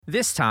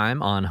This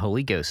time on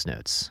Holy Ghost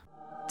Notes.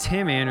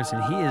 Tim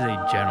Anderson, he is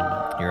a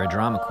gentleman. You're a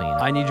drama queen.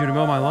 I need you to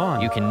mow my lawn.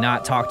 You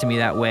cannot talk to me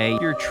that way.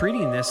 You're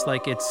treating this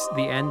like it's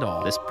the end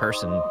all. This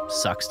person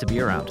sucks to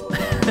be around.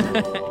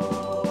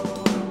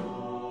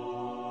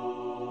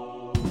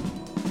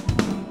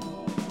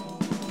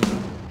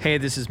 Hey,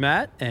 this is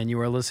Matt, and you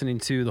are listening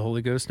to the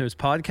Holy Ghost Notes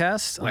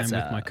podcast. What's I'm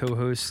up? with my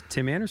co-host,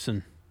 Tim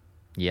Anderson.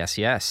 Yes.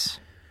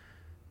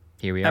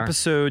 Here we are.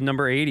 Episode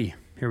number 80.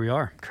 Here we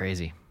are.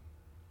 Crazy.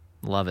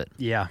 Love it.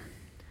 Yeah,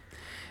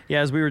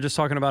 as we were just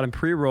talking about in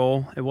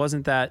pre-roll, it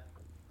wasn't that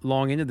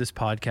long into this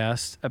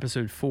podcast,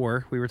 episode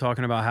 4, we were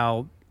talking about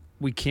how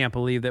we can't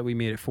believe that we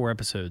made it 4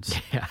 episodes.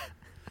 Yeah.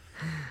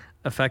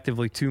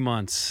 Effectively 2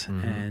 months.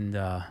 Mm-hmm. And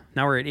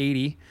now we're at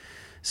 80.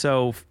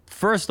 So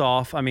first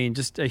off, I mean,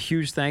 just a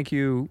huge thank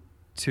you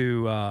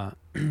to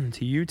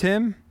you,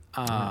 Tim.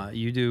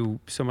 You do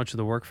so much of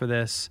the work for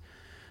this,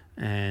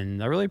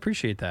 and I really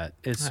appreciate that.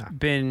 It's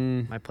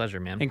been My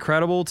pleasure, man.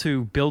 incredible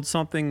to build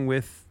something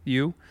with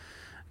you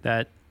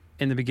that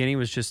in the beginning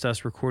was just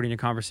us recording a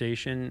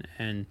conversation.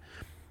 And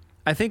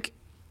I think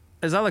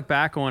as I look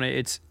back on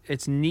it,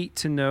 it's neat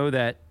to know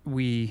that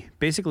we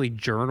basically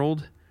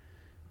journaled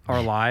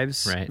our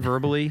lives Right.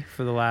 verbally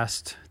for the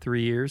last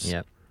 3 years.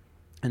 Yep.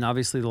 And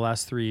obviously the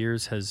last 3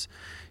 years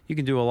you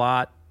can do a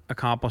lot,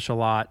 accomplish a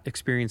lot,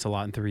 experience a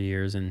lot in 3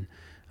 years. And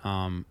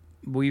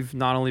we've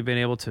not only been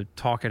able to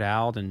talk it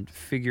out and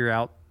figure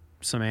out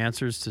some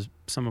answers to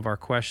some of our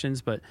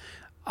questions, but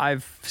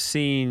I've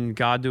seen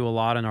God do a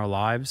lot in our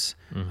lives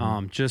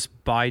just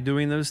by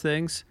doing those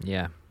things.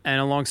 Yeah. And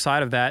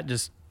alongside of that,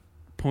 just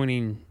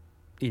pointing,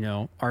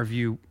 our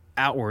view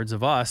outwards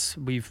of us,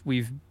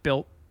 we've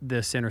built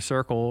this inner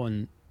circle,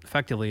 and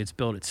effectively it's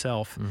built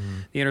itself.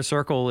 The inner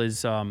circle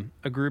is a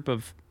group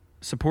of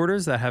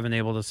supporters that have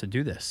enabled us to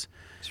do this.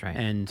 That's right.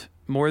 And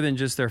more than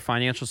just their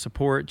financial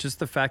support, just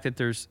the fact that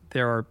there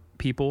are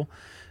people,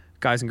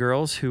 guys and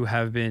girls, who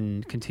have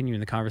been continuing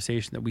the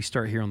conversation that we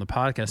start here on the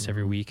podcast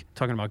every week,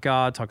 talking about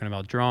God, talking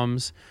about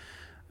drums.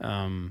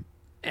 And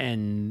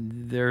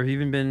there have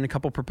even been a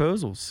couple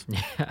proposals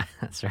Yeah,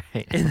 that's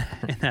right. in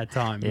that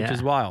time, which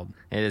is wild.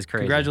 It is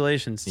crazy.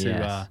 Congratulations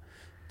Yes.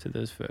 to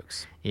those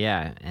folks.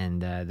 Yeah,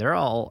 and they're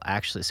all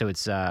actually. So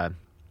it's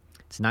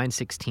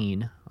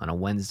 9:16 on a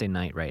Wednesday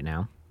night right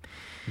now,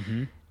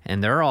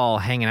 and they're all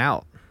hanging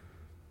out.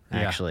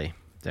 Yeah. Actually,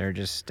 they're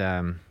just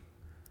an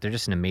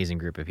amazing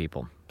group of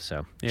people.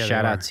 So Yeah,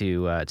 shout they out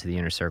to the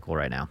inner circle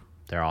right now.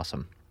 They're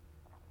awesome.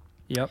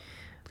 Yep.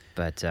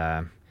 But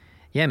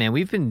yeah, man,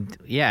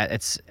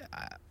 it's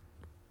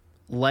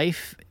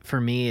life for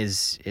me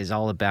is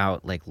all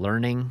about like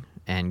learning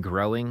and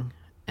growing.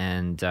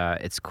 And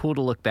it's cool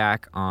to look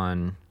back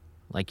on,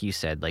 like you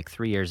said, like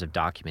 3 years of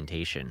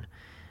documentation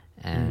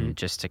and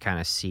just to kind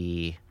of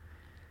see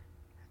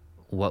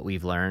what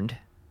we've learned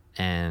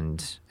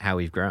and how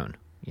we've grown.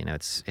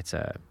 It's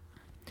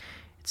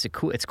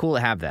cool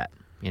to have that,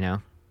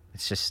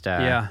 It's just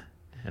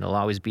it'll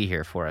always be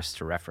here for us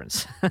to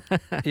reference.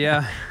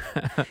 Yeah.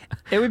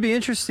 It would be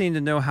interesting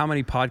to know how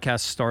many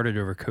podcasts started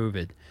over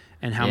COVID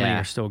and how many Yeah.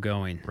 are still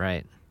going.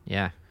 Right.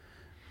 Yeah.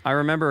 I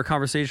remember a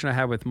conversation I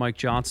had with Mike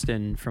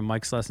Johnston from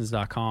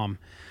Mike'sLessons.com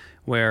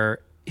where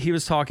we were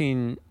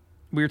talking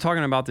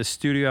about the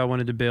studio I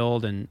wanted to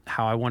build and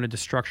how I wanted to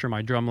structure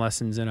my drum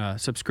lessons in a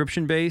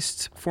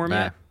subscription-based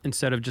format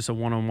instead of just a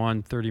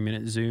one-on-one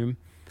 30-minute Zoom.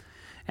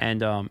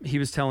 And he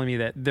was telling me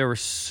that there were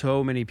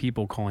so many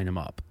people calling him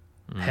up.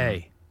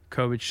 Hey,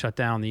 COVID shut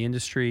down the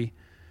industry.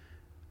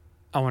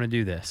 I want to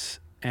do this.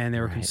 And they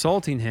were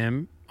consulting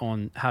him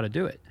on how to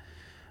do it.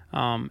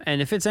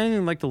 And if it's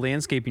anything like the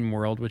landscaping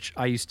world, which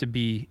I used to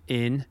be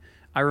in,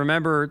 I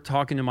remember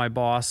talking to my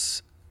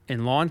boss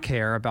in lawn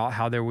care about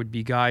how there would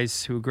be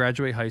guys who would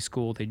graduate high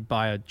school, they'd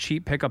buy a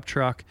cheap pickup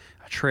truck,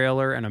 a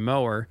trailer, and a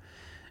mower,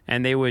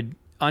 and they would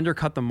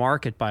undercut the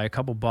market by a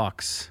couple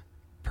bucks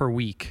per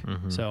week.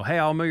 So, hey,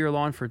 I'll mow your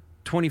lawn for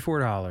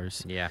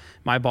 $24. Yeah.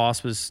 My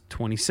boss was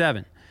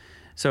 $27.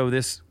 So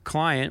this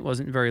client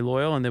wasn't very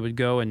loyal, and they would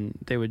go and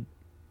they would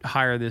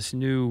hire this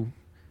new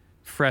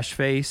fresh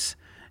face.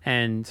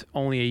 And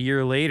only a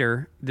year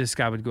later, this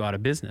guy would go out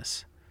of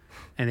business.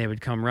 And they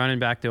would come running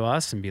back to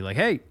us and be like,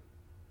 hey,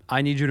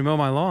 I need you to mow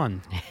my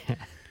lawn.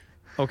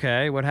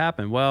 Okay, what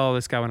happened? Well,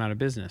 this guy went out of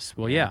business.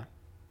 Well, yeah.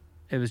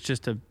 It was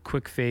just a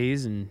quick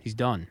phase and he's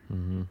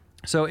done.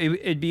 So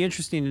it'd be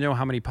interesting to know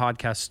how many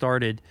podcasts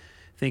started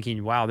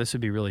thinking, wow, this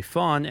would be really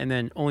fun, and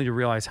then only to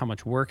realize how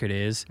much work it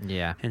is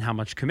and how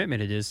much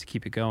commitment it is to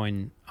keep it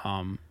going,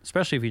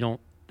 especially if you don't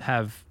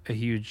have a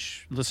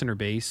huge listener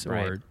base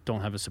or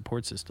don't have a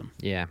support system.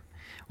 Yeah.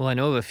 Well, I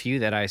know of a few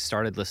that I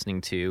started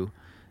listening to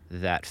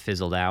that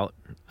fizzled out.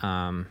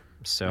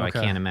 So I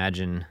can't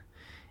imagine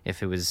if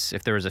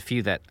there was a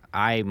few that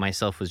I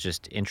myself was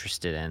just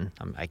interested in.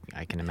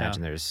 I can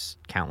imagine there's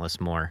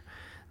countless more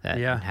that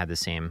had the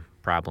same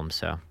problem.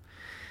 So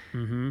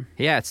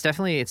yeah, it's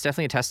definitely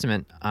a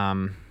testament.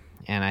 And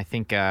I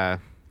think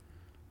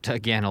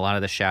again, a lot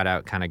of the shout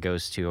out kind of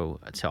goes to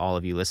all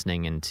of you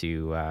listening and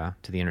to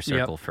the inner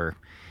circle for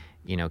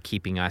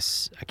keeping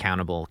us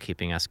accountable,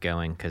 keeping us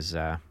going, because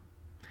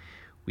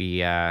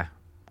we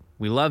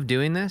love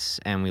doing this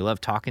and we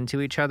love talking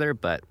to each other,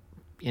 but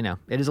it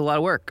is a lot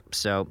of work.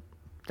 So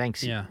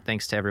thanks to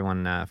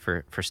everyone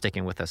for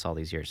sticking with us all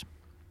these years.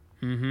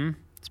 Mm-hmm.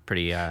 It's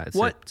pretty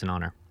it's an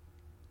honor.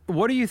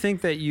 What do you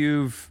think that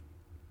you've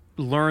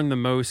learned the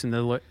most in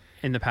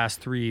the past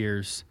 3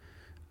 years,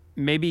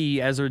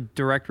 maybe as a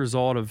direct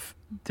result of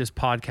this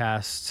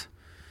podcast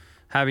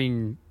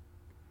having,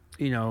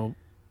 I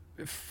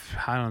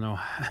don't know,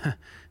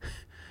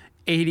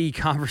 80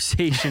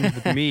 conversations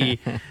with me,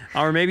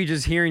 or maybe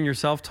just hearing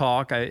yourself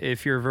talk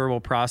if you're a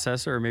verbal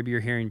processor, or maybe you're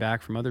hearing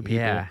back from other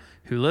people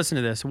who listen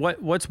to this.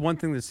 What's one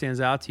thing that stands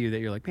out to you that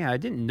you're like, man, I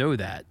didn't know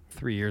that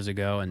 3 years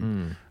ago,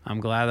 and I'm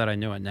glad that I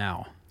know it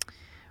now?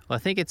 Well, I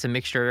think it's a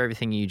mixture of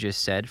everything you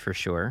just said, for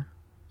sure.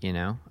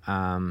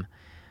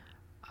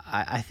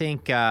 I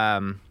think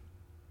I've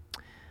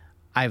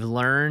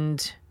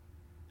learned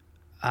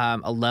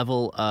a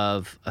level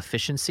of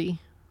efficiency.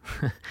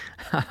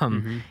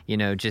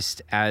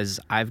 Just as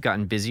I've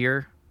gotten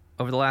busier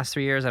over the last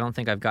 3 years, I don't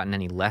think I've gotten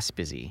any less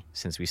busy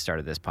since we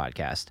started this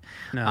podcast.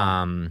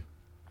 No.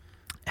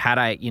 Had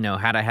I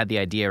had the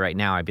idea right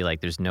now, I'd be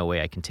like, there's no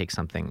way I can take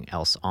something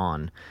else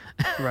on.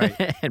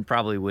 Right. And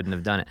probably wouldn't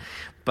have done it.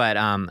 But,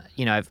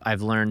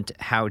 I've learned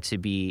how to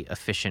be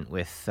efficient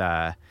with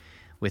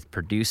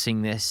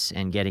producing this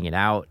and getting it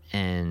out.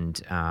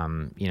 And,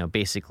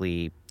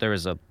 basically there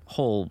was a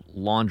whole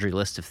laundry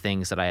list of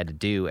things that I had to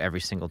do every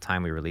single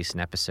time we release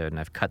an episode. And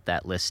I've cut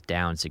that list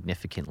down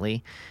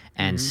significantly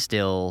and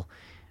still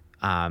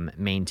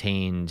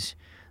maintained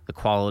the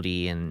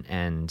quality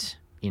and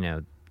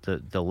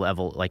the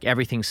level, like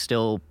everything's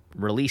still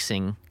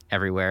releasing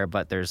everywhere,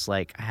 but there's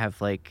I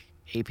have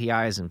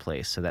APIs in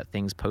place so that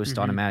things post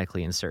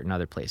automatically in certain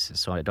other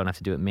places, so I don't have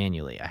to do it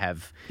manually. I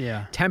have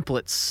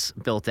templates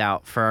built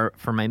out for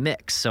my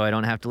mix, so I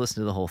don't have to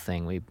listen to the whole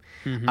thing. We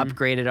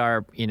upgraded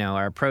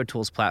our Pro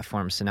Tools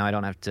platform, so now I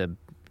don't have to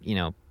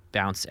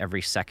bounce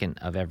every second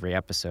of every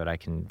episode. I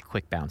can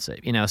quick bounce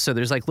it. So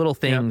there's little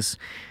things,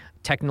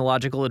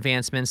 technological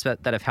advancements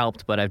that have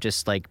helped, but I've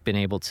just been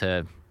able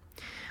to.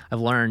 I've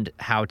learned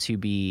how to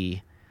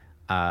be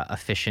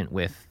efficient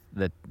with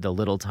the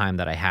little time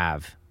that I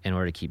have in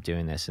order to keep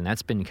doing this. And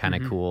that's been kind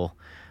of cool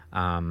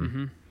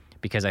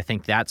because I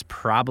think that's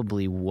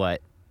probably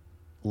what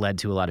led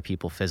to a lot of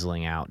people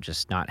fizzling out,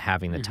 just not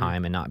having the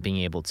time and not being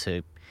able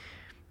to,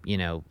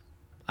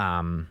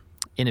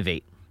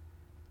 innovate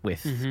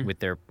with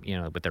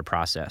their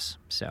process.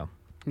 So,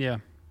 yeah,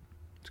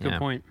 it's a good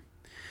point.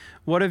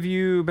 What have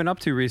you been up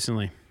to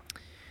recently?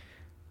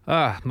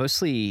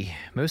 Mostly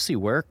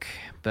work,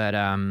 but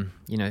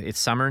it's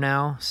summer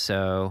now,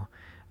 so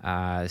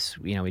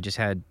we just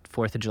had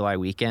 4th of July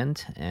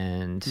weekend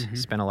and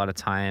spent a lot of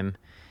time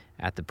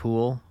at the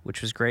pool,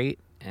 which was great,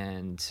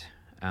 and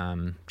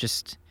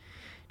just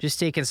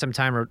taking some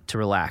time to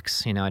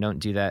relax. I don't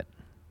do that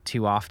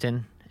too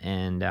often,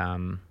 and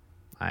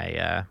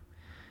I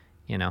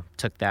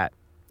took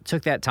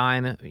that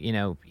time.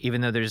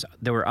 Even though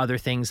there were other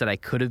things that I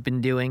could have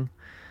been doing,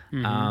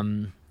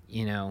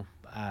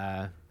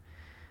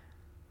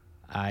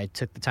 I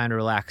took the time to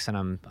relax,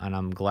 and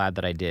I'm glad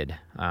that I did.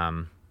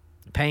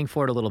 Paying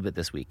for it a little bit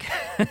this week,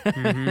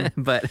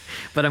 but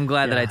I'm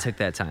glad that I took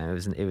that time.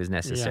 It was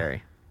necessary.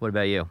 Yeah. What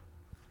about you?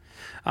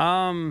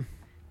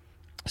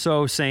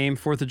 So same.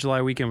 4th of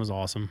July weekend was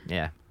awesome.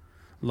 Yeah,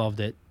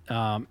 loved it.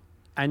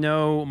 I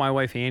know my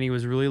wife Annie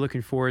was really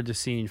looking forward to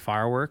seeing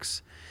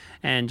fireworks,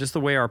 and just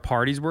the way our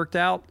parties worked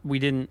out, we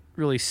didn't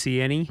really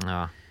see any.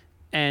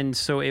 And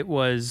so it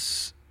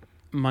was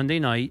Monday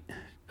night,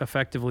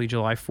 effectively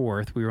July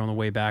 4th. We were on the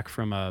way back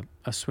from a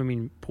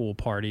swimming pool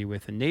party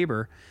with a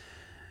neighbor.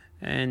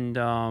 And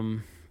I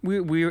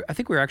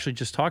think we were actually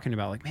just talking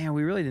about man,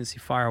 we really didn't see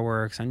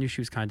fireworks. I knew she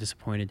was kind of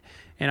disappointed.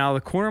 And out of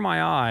the corner of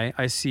my eye,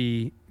 I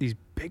see these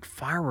big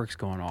fireworks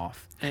going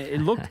off. And it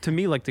looked to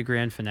me like the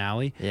grand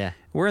finale. Yeah.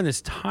 We're in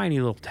this tiny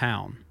little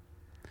town.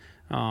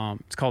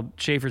 It's called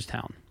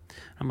Schaeferstown.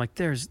 I'm like,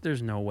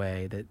 there's no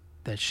way that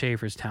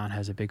Schaeferstown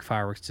has a big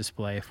fireworks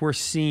display. If we're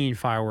seeing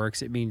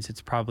fireworks, it means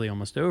it's probably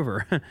almost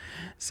over.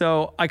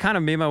 So I kind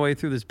of made my way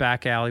through this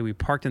back alley. We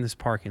parked in this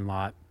parking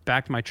lot,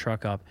 backed my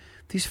truck up.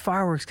 These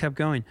fireworks kept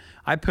going.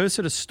 I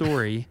posted a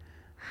story,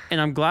 and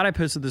I'm glad I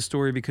posted the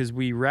story because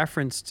we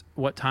referenced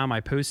what time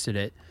I posted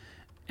it,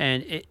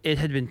 and it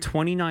had been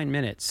 29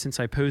 minutes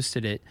since I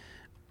posted it,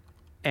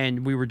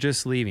 and we were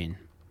just leaving.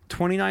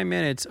 29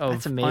 minutes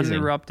of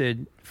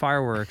uninterrupted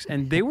fireworks,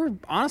 and they were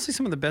honestly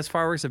some of the best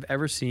fireworks I've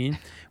ever seen.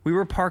 We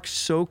were parked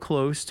so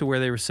close to where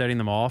they were setting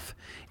them off.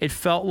 It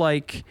felt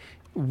like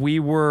we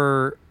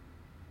were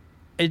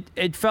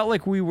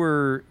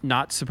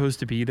not supposed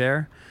to be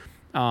there.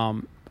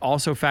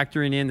 Also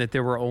factoring in that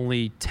there were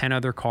only 10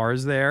 other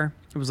cars there,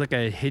 it was like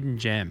a hidden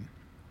gem.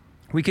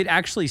 We could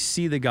actually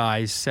see the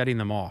guys setting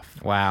them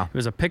off. Wow. It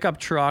was a pickup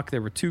truck.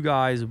 There were 2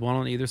 guys, one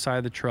on either side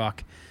of the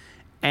truck,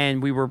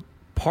 and we were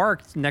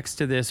parked next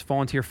to this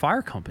volunteer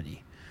fire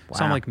company.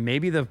 So I'm Wow. like,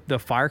 maybe the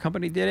fire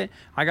company did it.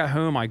 I got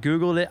home, I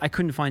Googled it. I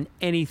couldn't find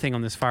anything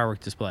on this firework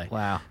display.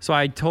 Wow. So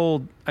I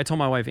told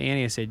my wife,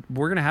 Annie, I said,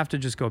 we're going to have to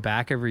just go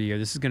back every year.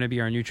 This is going to be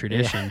our new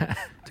tradition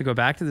to go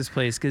back to this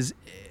place because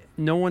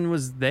no one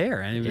was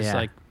there. And it was Yeah.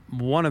 like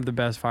one of the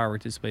best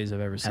firework displays I've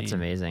ever seen. That's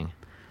amazing.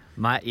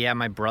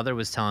 My brother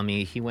was telling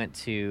me he went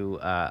to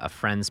a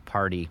friend's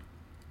party,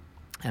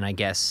 and I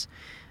guess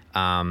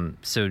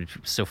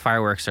so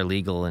fireworks are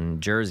legal in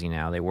Jersey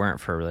now. They weren't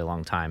for a really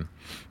long time,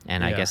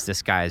 and I Yeah. guess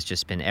this guy has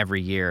just been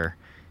every year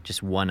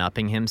just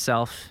one-upping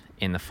himself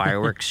in the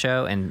fireworks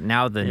show, and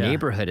now the Yeah.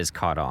 neighborhood is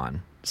caught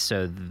on.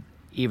 So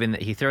even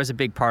he throws a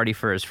big party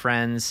for his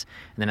friends,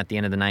 and then at the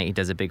end of the night he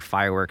does a big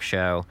fireworks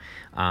show.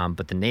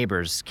 But the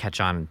neighbors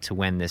catch on to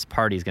when this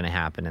party is going to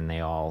happen, and they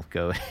all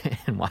go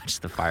and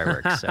watch the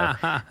fireworks. So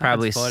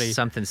probably funny.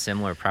 something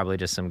similar. Probably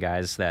just some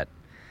guys that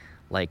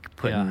like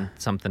putting Yeah.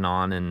 something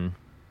on, and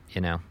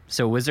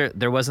So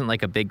there wasn't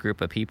like a big group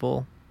of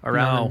people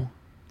around? No. them?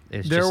 It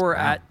was There just- were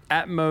wow.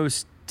 at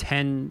most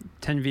 10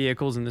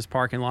 vehicles in this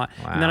parking lot.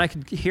 And then Wow. I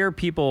could hear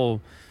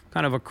people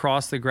kind of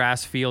across the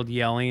grass field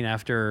yelling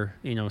after,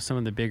 some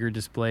of the bigger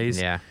displays.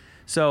 Yeah.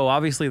 So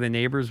obviously the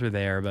neighbors were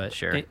there, but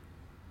Sure.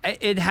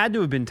 it had to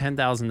have been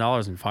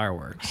 $10,000 in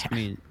fireworks. I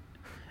mean,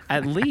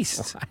 at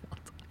least.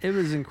 It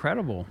was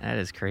incredible. That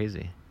is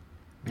crazy.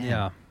 Man.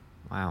 Yeah.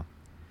 Wow.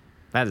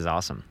 That is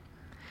awesome.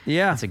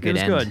 Yeah. It's a good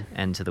it end was good.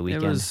 end to the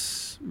weekend. It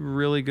was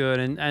really good.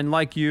 And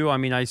like you, I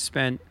mean, I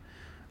spent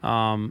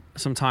some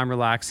time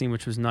relaxing,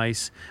 which was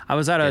nice. I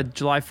was at a Good.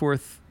 July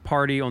 4th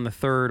party on the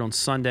 3rd on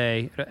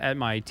Sunday at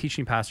my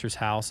teaching pastor's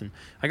house. And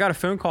I got a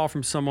phone call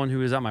from someone who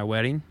was at my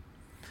wedding.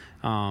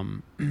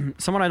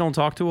 Someone I don't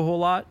talk to a whole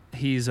lot.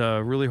 He's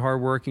a really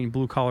hardworking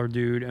blue collar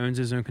dude, owns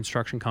his own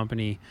construction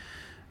company.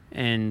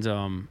 And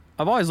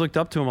I've always looked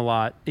up to him a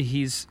lot.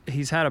 He's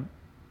had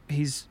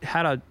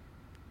a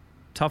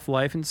tough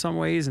life in some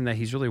ways, and that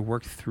he's really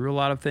worked through a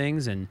lot of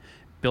things and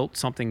built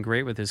something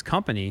great with his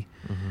company.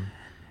 Mm-hmm.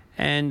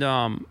 And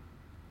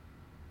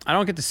I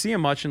don't get to see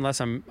him much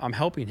unless I'm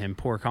helping him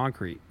pour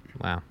concrete.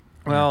 Wow.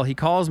 Well, he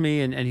calls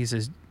me and he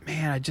says,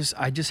 "Man, I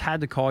just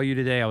had to call you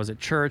today. I was at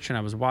church and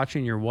I was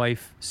watching your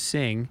wife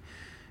sing,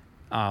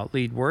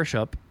 lead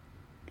worship,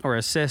 or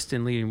assist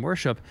in leading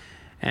worship,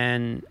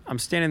 and I'm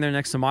standing there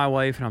next to my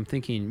wife and I'm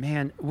thinking,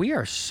 man, we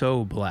are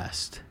so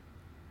blessed.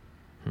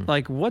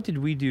 Like, what did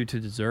we do to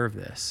deserve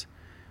this?"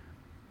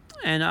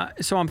 And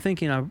so I'm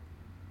thinking,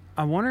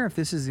 I wonder if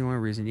this is the only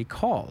reason he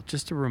called,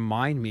 just to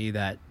remind me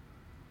that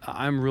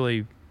I'm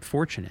really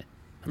fortunate.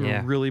 I'm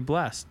Yeah. really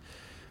blessed.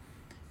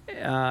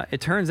 It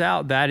turns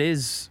out that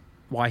is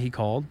why he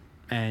called,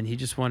 and he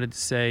just wanted to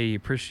say he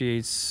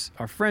appreciates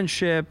our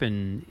friendship,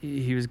 and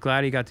he was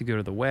glad he got to go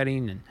to the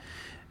wedding. And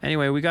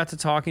anyway, we got to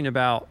talking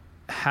about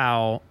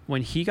how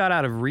when he got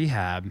out of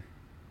rehab,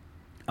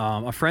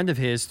 a friend of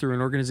his through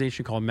an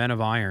organization called Men of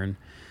Iron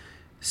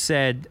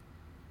said,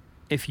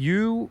 if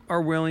you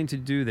are willing to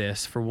do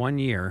this for 1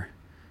 year,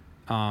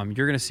 you're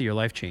going to see your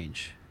life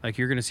change. Like,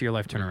 you're going to see your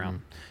life turn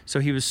around. So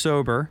he was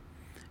sober,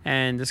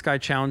 and this guy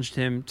challenged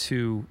him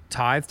to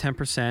tithe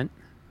 10%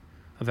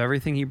 of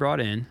everything he brought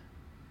in.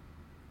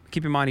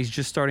 Keep in mind, he's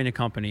just starting a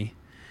company.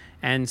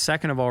 And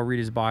second of all, read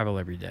his Bible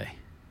every day.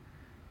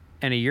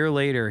 And a year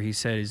later, he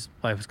said his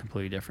life was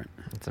completely different.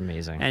 That's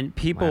amazing. And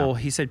people, Wow.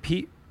 he said,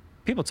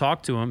 people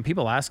talk to him.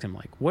 People ask him,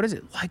 like, what is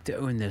it like to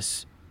own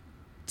this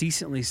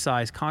decently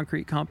sized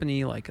concrete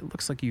company? Like, it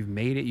looks like you've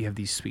made it. You have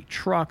these sweet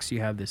trucks.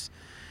 You have this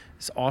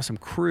awesome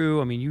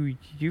crew. I mean,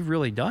 you've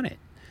really done it.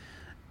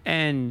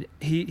 And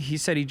he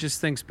said he just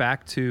thinks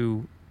back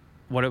to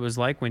what it was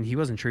like when he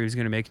wasn't sure he was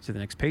going to make it to the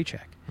next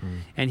paycheck.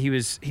 And he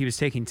was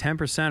taking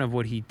 10% of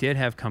what he did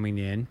have coming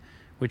in,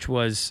 which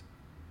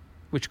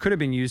could have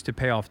been used to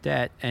pay off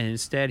debt, and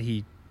instead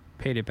he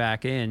paid it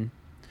back in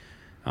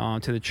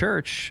to the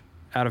church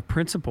out of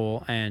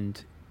principle.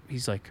 And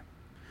he's like,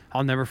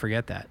 I'll never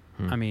forget that.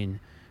 I mean,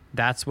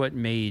 that's what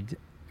made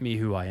me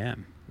who I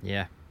am.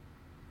 Yeah.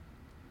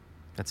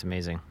 That's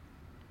amazing.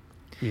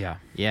 Yeah.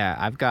 Yeah,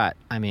 I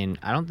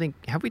don't think,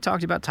 have we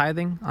talked about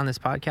tithing on this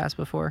podcast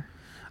before?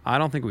 I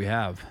don't think we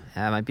have.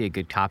 That might be a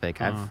good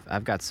topic.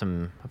 I've got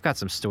some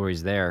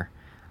stories there.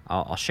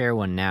 I'll share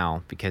one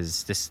now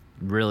because this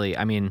really,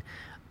 I mean,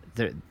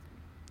 there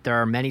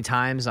are many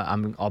times,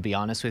 I'll be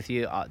honest with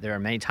you, there are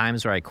many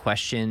times where I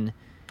question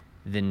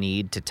the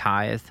need to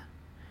tithe.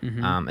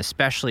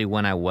 Especially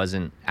when I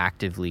wasn't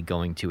actively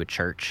going to a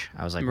church.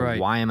 I was like, Right.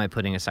 why am I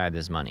putting aside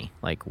this money?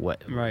 Like,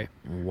 what? Right.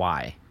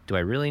 Why? Do I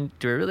really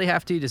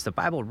have to? Does the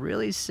Bible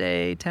really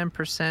say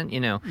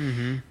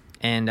 10%?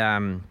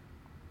 And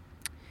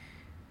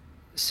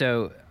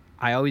so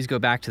I always go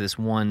back to this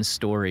one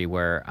story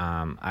where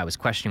I was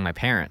questioning my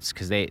parents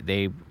because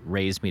they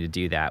raised me to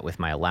do that with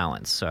my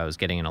allowance. So I was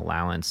getting an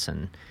allowance,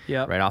 and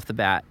Yep. right off the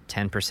bat,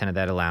 10% of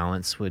that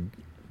allowance would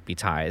be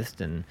tithed.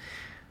 And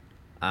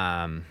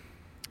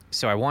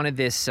so I wanted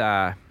this.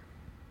 So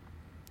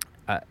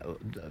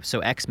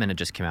X-Men had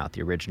just come out,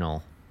 the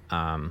original,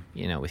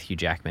 with Hugh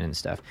Jackman and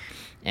stuff,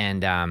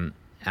 and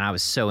I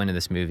was so into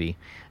this movie,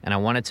 and I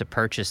wanted to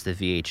purchase the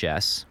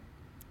VHS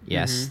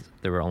Yes,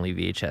 there were only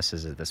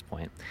VHSs at this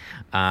point.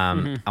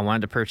 Mm-hmm. I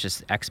wanted to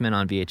purchase X-Men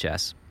on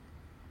VHS.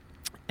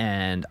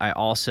 And I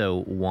also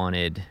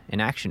wanted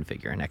an action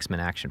figure, an X-Men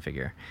action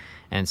figure.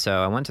 And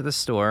so I went to the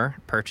store,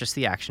 purchased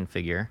the action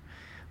figure,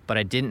 but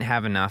I didn't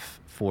have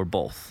enough for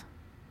both.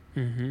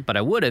 Mm-hmm. But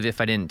I would have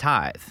if I didn't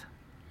tithe.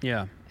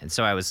 Yeah. And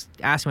so I was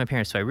asking my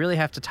parents, do I really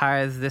have to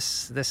tithe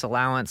this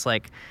allowance?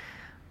 Like,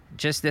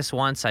 just this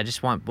once, I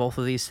just want both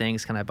of these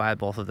things. Can I buy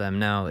both of them?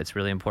 No, it's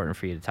really important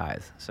for you to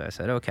tithe. So I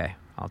said, okay,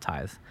 I'll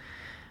tithe.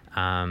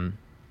 And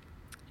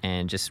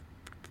just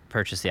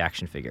purchase the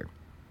action figure.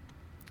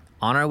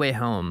 On our way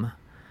home,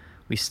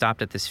 we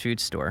stopped at this food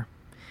store,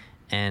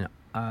 and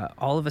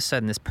all of a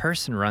sudden this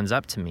person runs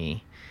up to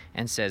me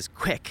and says,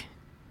 quick,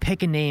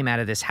 pick a name out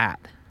of this hat.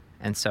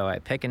 And so I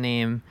pick a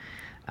name,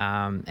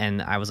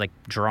 and I was like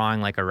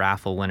drawing like a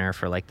raffle winner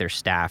for like their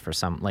staff or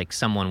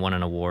someone won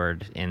an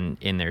award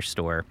in their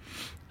store.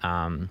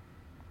 And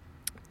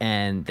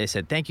they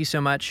said, thank you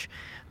so much.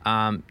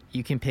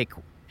 You can pick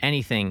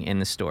anything in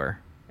the store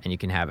and you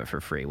can have it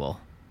for free. We'll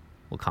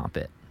comp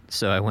it.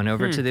 So I went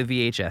over to the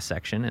VHS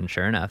section, and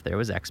sure enough, there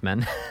was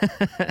X-Men.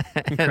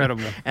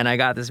 Incredible. And I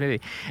got this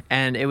movie.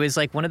 And it was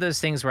like one of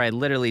those things where I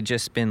literally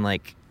just been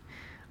like,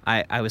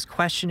 I was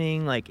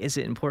questioning, like, is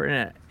it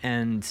important?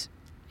 And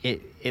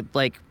it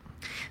like,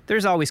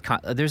 there's always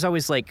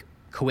like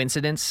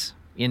coincidence,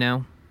 you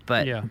know?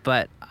 But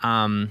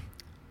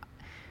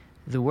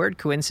the word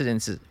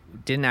coincidence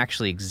didn't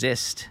actually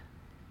exist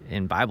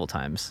in Bible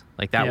times.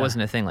 Like, that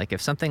wasn't a thing. Like,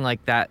 if something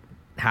like that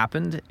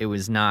happened, it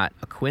was not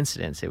a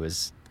coincidence. It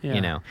was, you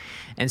know?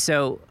 And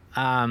so,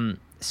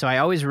 so I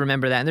always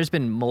remember that. And there's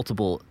been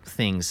multiple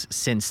things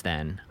since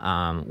then,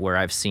 where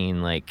I've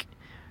seen like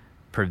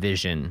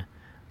provision.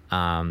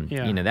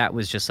 You know, that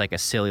was just like a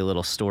silly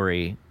little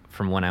story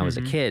from when I was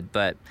a kid,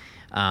 but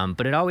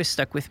it always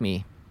stuck with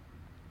me.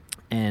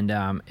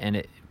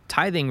 And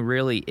tithing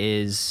really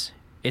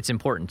it's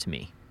important to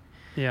me.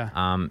 Yeah.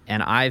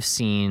 And I've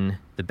seen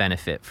the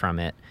benefit from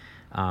it,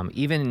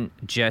 even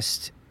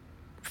just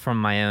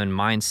from my own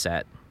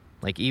mindset.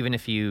 Like, even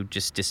if you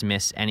just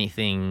dismiss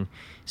anything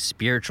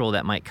spiritual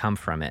that might come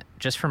from it,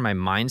 just from my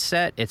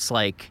mindset, it's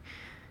like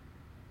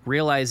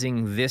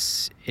realizing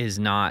this is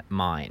not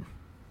mine.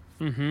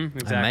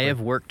 Exactly. I may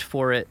have worked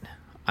for it.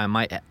 I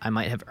might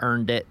have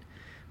earned it,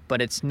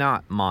 but it's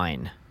not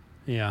mine.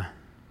 Yeah.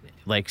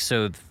 Like,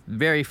 so the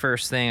very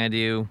first thing I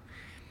do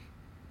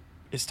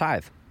is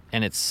tithe.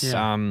 And it's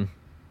been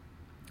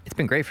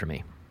great for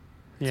me.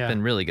 It's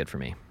been really good for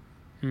me.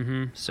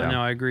 So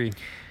No, I agree.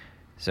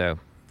 So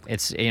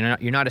it's, you know,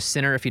 you're not a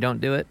sinner if you don't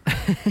do it.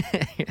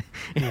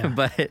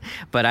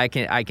 But I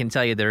can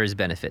tell you there is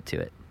benefit to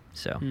it.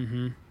 So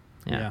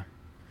Yeah.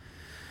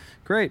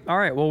 Great. All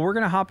right. Well, we're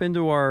going to hop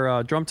into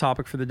our drum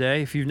topic for the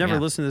day. If you've never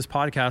listened to this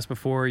podcast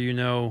before, you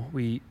know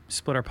we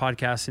split our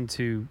podcast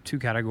into two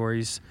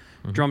categories: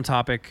 drum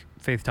topic,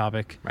 faith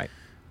topic. Right.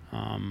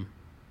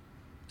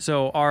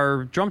 So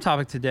our drum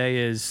topic today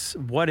is,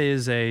 what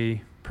is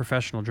a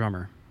professional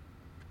drummer?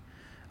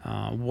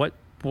 What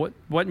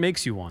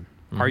makes you one?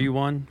 Are you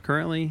one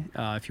currently?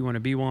 If you want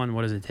to be one,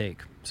 what does it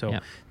take? So,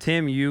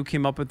 Tim, you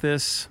came up with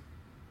this.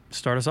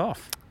 Start us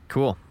off.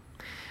 Cool.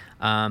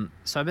 So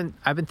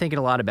I've been thinking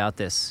a lot about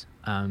this,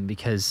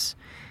 because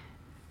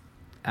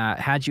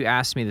had you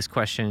asked me this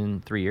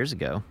question 3 years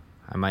ago,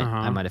 I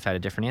might have had a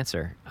different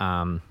answer.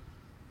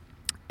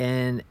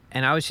 And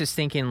I was just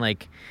thinking,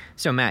 like,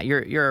 so Matt,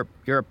 you're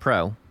a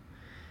pro.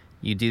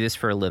 You do this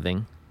for a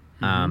living.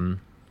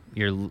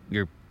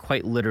 You're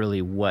quite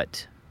literally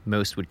what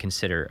most would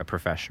consider a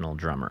professional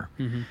drummer.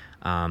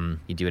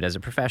 You do it as a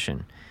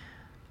profession.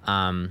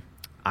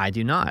 I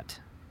do not.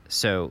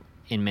 So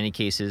in many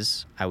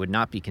cases, I would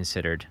not be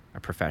considered a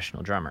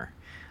professional drummer.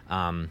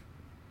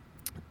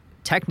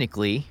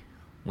 Technically,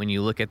 when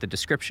you look at the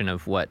description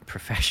of what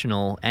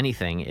professional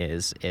anything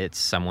is, it's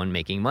someone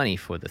making money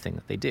for the thing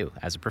that they do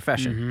as a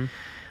profession.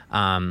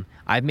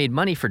 I've made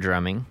money for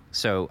drumming,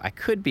 so I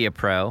could be a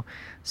pro.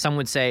 Some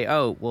would say,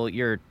 oh, well,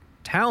 you're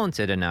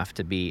talented enough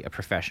to be a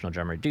professional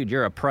drummer. Dude,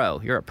 you're a pro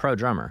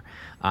drummer.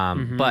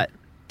 But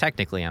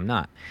technically I'm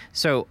not.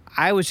 So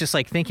I was just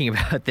like thinking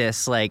about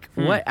this, like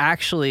what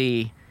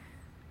actually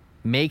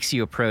makes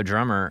you a pro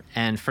drummer?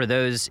 And for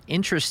those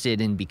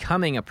interested in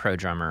becoming a pro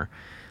drummer,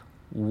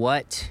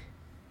 what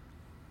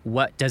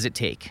does it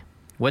take?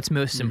 What's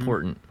most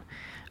important?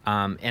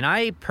 And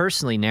I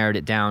personally narrowed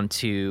it down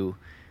to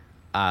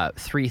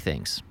 3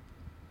 things.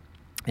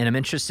 And I'm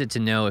interested to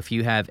know if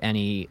you have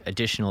any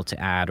additional to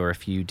add, or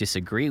if you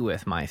disagree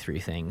with my 3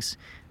 things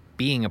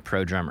being a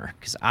pro drummer,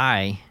 because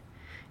I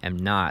am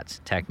not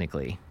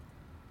technically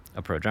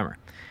a pro drummer.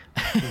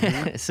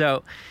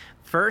 So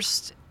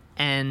first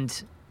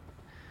and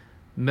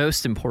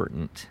most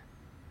important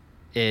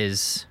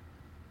is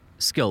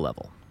skill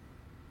level.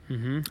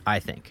 I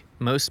think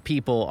most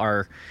people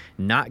are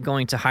not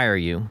going to hire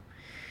you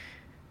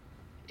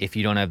if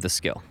you don't have the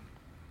skill.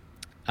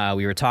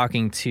 We were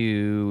talking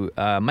to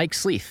Mike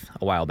Sleeth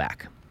a while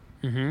back,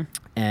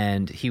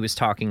 and he was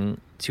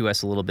talking to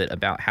us a little bit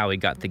about how he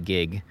got the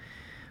gig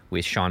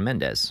with Shawn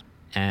Mendes.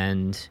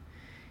 And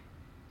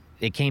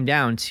it came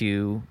down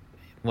to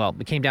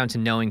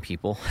knowing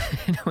people,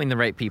 knowing the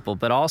right people,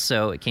 but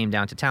also it came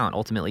down to talent.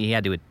 Ultimately, he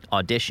had to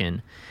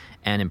audition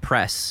and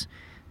impress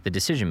the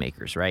decision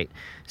makers, right?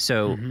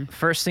 So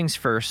first things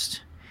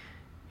first,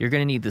 you're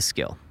going to need the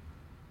skill.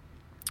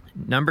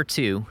 Number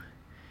 2,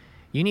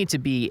 you need to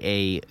be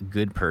a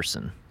good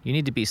person. You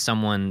need to be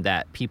someone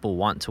that people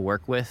want to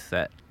work with,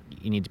 that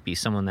you need to be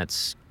someone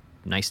that's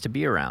nice to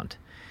be around.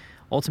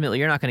 Ultimately,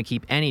 you're not going to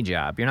keep any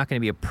job. You're not going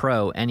to be a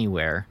pro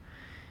anywhere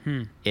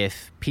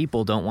if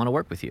people don't want to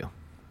work with you.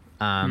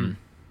 And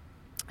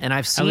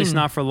I've seen... At least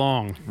not for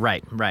long.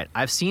 Right.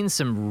 I've seen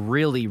some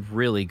really,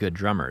 really good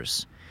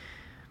drummers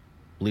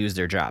lose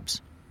their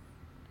jobs.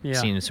 Yeah.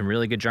 Seen some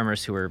really good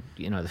drummers who were,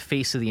 the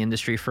face of the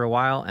industry for a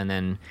while, and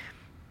then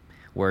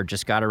word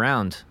just got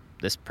around.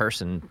 This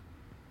person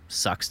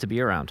sucks to be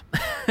around.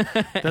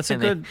 That's a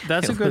good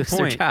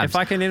point. If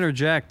I can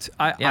interject,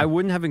 I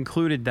wouldn't have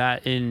included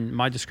that in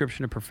my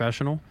description of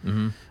professional.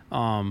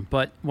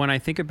 But when I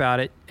think about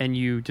it and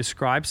you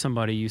describe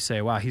somebody, you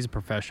say, wow, he's a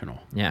professional.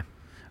 Yeah.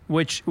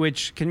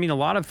 Which can mean a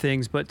lot of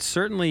things, but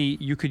certainly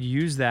you could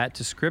use that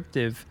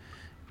descriptive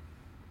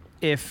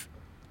if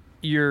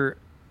you're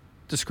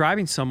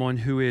describing someone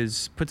who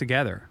is put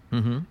together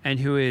and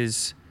who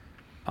is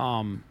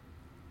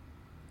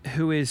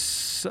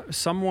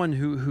someone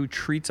who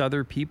treats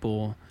other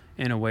people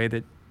in a way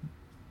that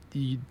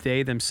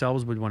they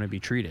themselves would want to be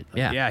treated.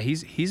 Like,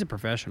 he's a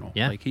professional.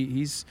 Yeah. Like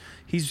he's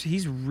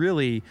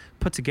really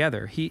put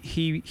together.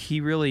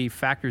 He really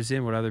factors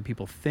in what other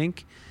people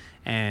think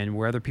and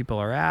where other people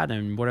are at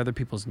and what other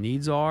people's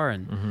needs are,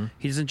 and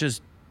he doesn't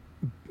just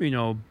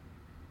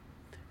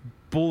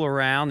bull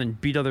around and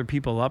beat other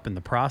people up in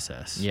the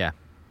process. Yeah,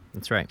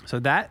 that's right. So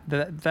that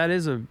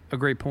is a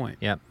great point.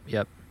 Yep.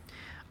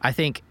 I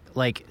think,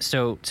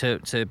 so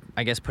to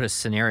I guess put a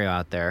scenario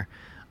out there,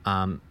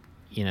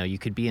 you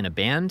could be in a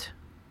band,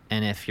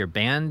 and if your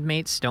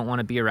bandmates don't want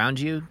to be around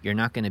you, you're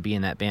not going to be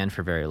in that band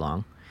for very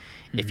long.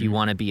 If you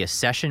want to be a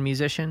session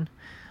musician,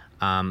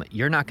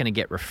 you're not going to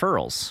get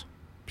referrals.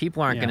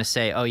 People aren't going to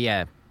say, oh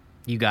yeah,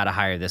 you got to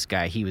hire this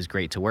guy. He was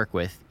great to work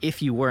with.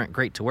 If you weren't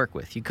great to work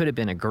with, you could have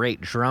been a great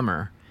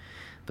drummer,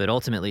 but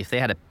ultimately if they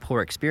had a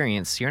poor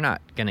experience, you're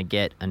not going to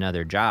get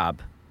another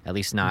job, at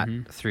least not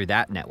through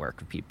that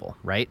network of people,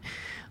 right?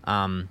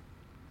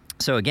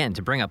 So again,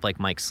 to bring up like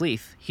Mike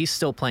Sleeth, he's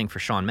still playing for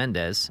Shawn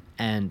Mendes,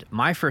 and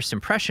my first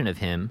impression of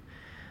him,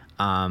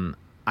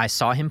 I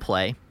saw him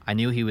play. I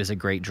knew he was a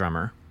great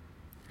drummer,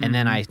 and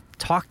then I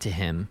talked to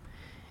him,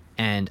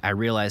 and I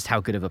realized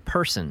how good of a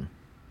person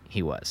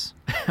he was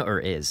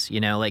or is.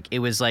 It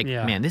was like,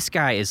 man, this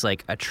guy is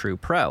like a true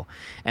pro.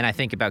 And I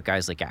think about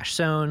guys like Ash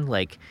Sohn.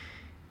 Like,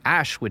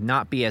 Ash would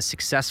not be as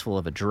successful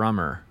of a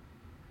drummer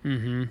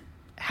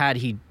had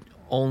he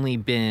only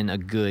been a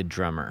good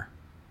drummer.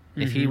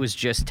 If he was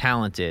just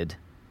talented,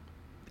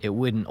 it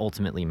wouldn't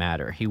ultimately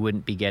matter. He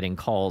wouldn't be getting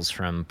calls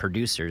from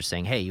producers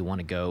saying, hey, you want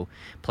to go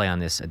play on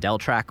this Adele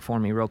track for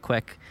me real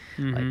quick?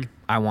 Like,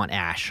 I want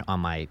Ash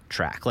on my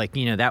track. Like,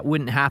 that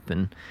wouldn't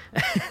happen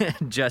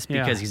just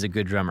because he's a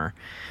good drummer.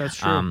 That's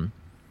true.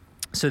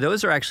 So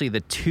those are actually the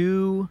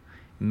 2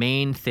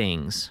 main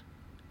things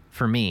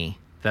for me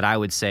that I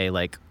would say,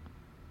 like,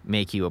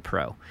 make you a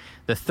pro.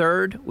 The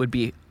third would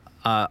be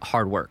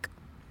hard work.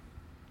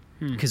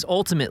 Because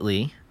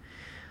ultimately,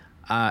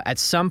 at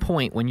some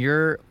point when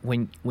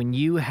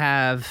you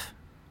have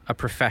a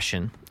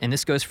profession, and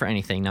this goes for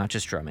anything, not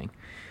just drumming,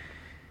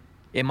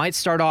 it might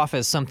start off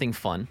as something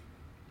fun,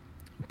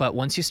 but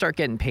once you start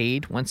getting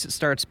paid, once it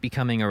starts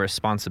becoming a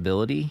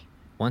responsibility,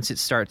 once it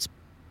starts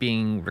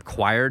being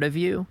required of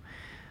you,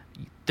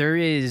 there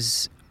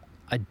is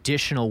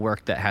additional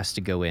work that has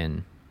to go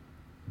in,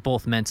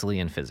 both mentally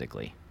and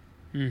physically.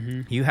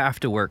 You have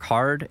to work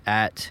hard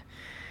at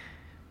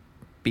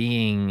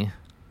being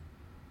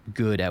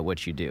good at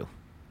what you do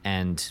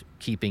and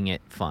keeping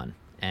it fun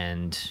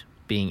and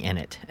being in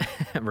it,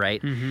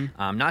 right?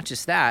 Not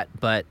just that,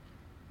 but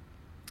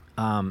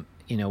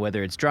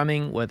whether it's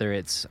drumming, whether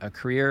it's a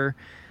career,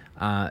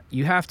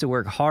 you have to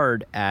work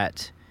hard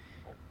at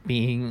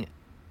being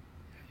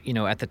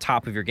at the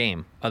top of your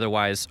game.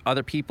 Otherwise,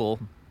 other people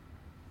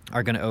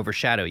are going to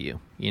overshadow you.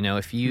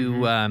 If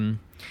you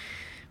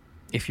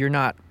if you're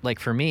not, like,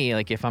 for me,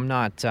 like, if I'm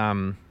not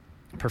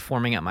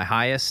performing at my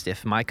highest,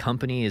 if my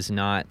company is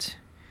not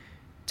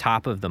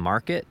top of the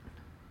market,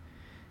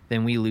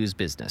 then we lose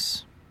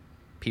business.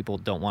 People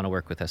don't want to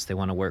work with us. They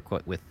want to work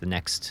with the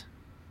next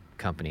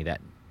company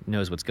that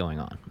knows what's going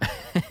on.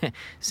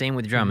 Same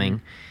with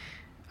drumming.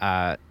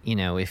 If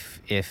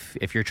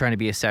you're trying to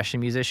be a session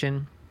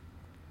musician,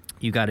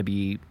 you got to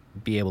be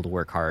able to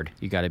work hard.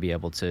 You got to be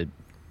able to,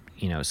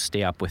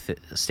 stay up with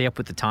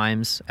the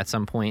times at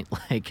some point.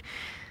 Like,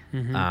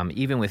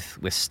 even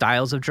with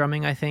styles of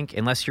drumming, I think,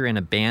 unless you're in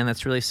a band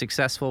that's really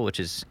successful, which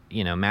is,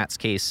 Matt's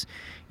case,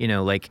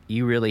 like,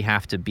 you really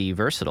have to be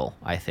versatile,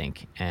 I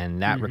think,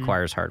 and that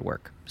requires hard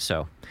work.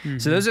 So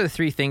those are the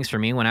 3 things for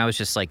me when I was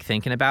just, like,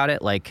 thinking about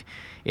it. Like,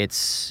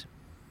 it's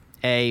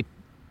A,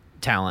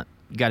 talent,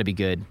 you got to be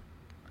good.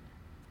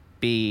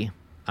 B,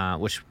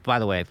 which, by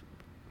the way,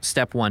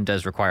 step one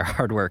does require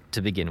hard work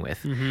to begin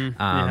with.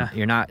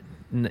 You're not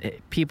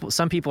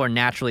some people are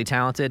naturally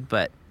talented,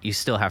 but you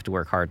still have to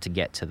work hard to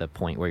get to the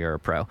point where you're a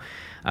pro.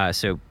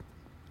 So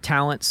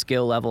talent,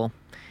 skill level.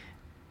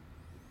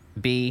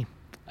 B,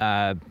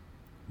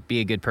 be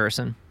a good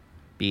person.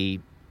 Be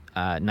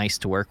nice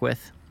to work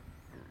with.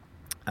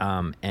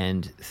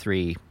 And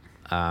 3,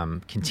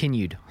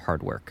 continued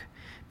hard work.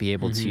 Be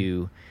able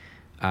to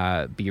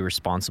be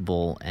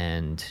responsible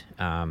and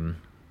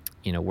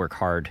work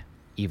hard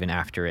even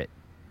after it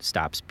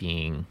stops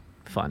being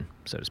fun,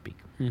 so to speak.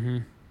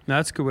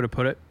 That's a good way to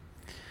put it,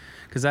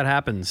 because that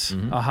happens.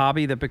 A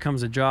hobby that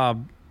becomes a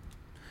job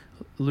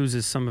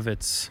loses some of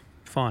its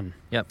fun.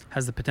 Yep.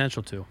 Has the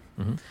potential to.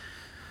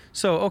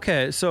 So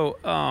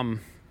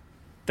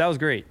that was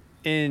great.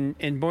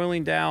 In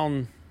boiling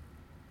down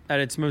at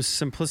its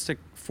most simplistic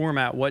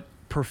format what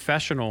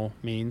professional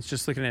means,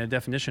 just looking at a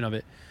definition of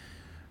it.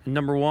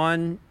 Number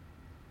 1,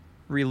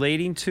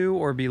 relating to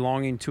or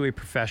belonging to a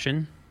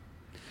profession.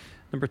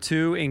 Number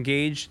 2,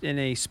 engage in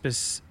a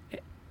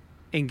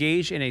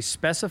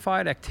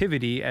specified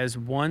activity as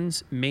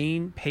one's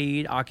main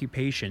paid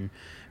occupation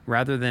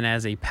rather than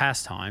as a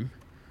pastime.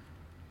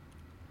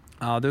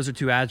 Those are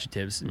 2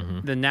 adjectives.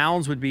 The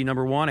nouns would be,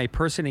 number 1, a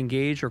person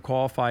engaged or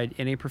qualified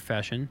in a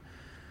profession.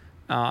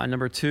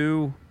 Number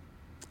 2,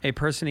 a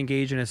person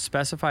engaged in a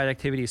specified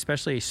activity,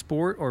 especially a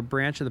sport or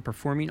branch of the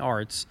performing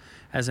arts,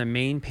 as a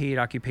main paid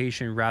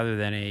occupation rather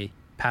than a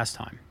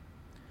pastime.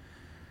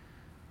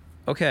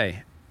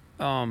 Okay.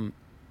 Quite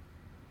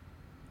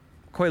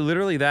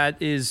literally,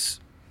 that is,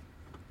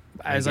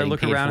 as I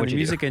look around in the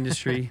music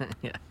industry,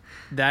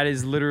 that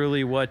is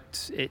literally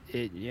what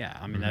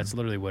that's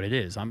literally what it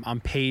is. I'm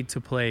paid to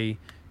play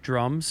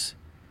drums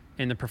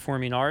in the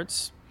performing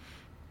arts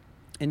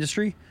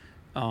industry.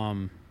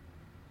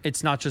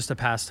 It's not just a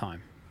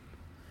pastime.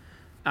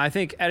 I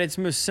think at its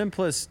most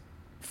simplest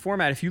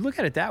format, if you look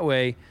at it that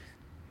way,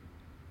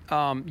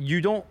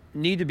 you don't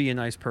need to be a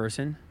nice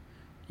person.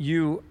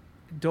 You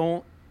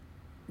don't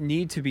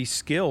need to be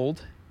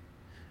skilled,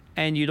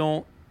 and you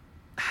don't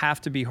have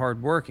to be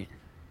hardworking.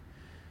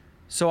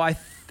 So I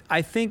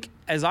think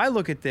as I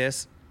look at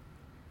this,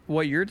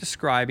 what you're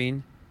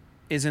describing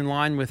is in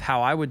line with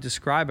how I would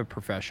describe a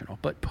professional,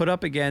 but put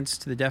up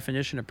against the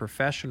definition of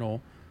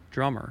professional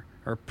drummer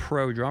or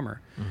pro drummer.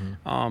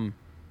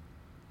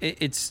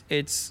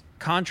 It's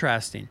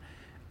contrasting.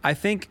 I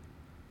think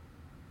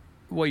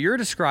what you're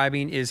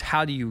describing is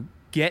how do you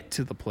get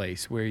to the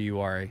place where you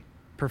are a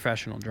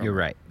professional drummer. You're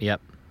right. Yep.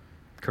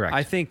 Correct.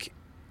 I think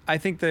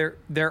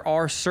there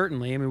are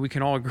certainly, I mean, we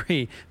can all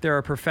agree, there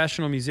are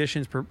professional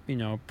musicians,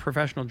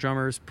 professional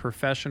drummers,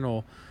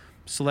 professional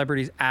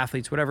celebrities,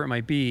 athletes, whatever it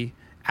might be,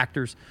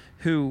 actors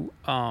who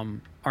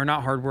are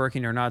not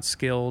hardworking, are not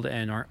skilled,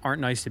 and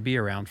aren't nice to be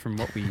around from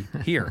what we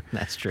hear.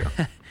 That's true.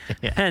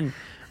 Yeah.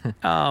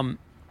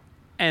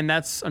 And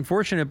that's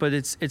unfortunate, but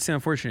it's an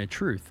unfortunate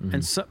truth.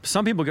 And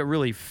some people get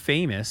really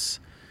famous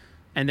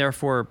and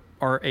therefore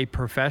are a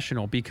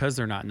professional because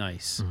they're not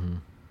nice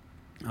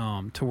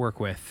to work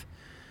with.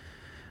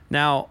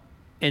 Now,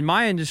 in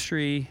my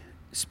industry,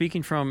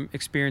 speaking from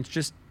experience,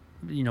 just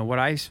what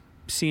I've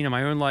seen in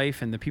my own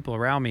life and the people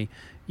around me,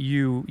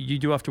 you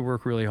do have to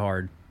work really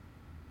hard.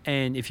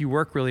 And if you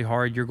work really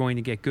hard, you're going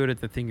to get good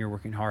at the thing you're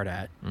working hard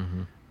at.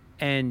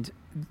 And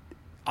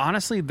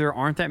honestly, there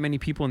aren't that many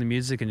people in the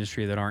music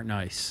industry that aren't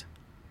nice.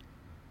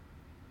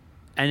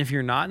 And if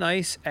you're not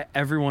nice,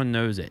 everyone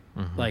knows it.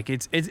 Like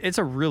it's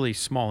a really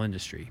small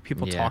industry.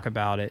 People talk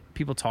about it.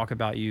 People talk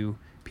about you.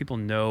 People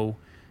know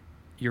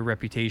your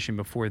reputation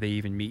before they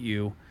even meet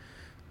you.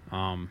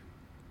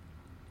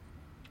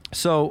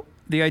 So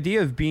the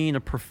idea of being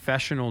a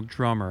professional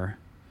drummer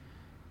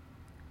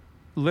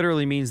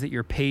literally means that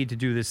you're paid to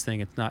do this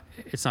thing.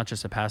 It's not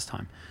just a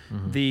pastime.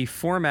 The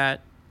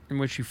format in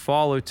which you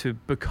follow to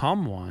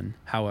become one,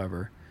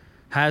 however,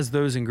 has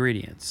those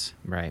ingredients.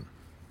 Right.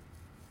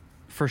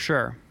 For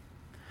sure.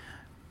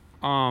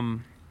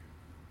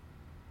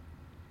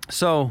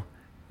 So,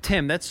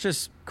 Tim, let's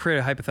just create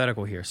a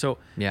hypothetical here. So,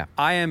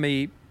 I am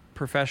a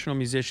professional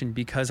musician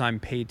because I'm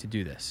paid to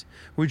do this.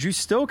 Would you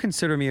still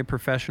consider me a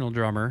professional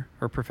drummer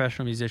or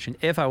professional musician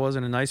if I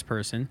wasn't a nice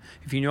person,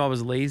 if you knew I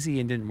was lazy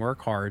and didn't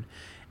work hard,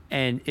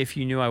 and if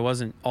you knew I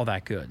wasn't all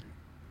that good?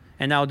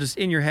 And now just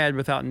in your head,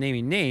 without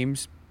naming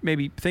names,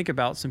 maybe think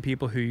about some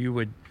people who you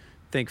would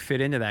think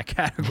fit into that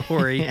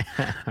category.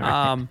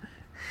 Right.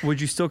 Would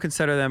you still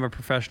consider them a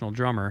professional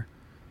drummer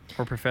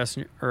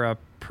or a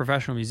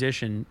professional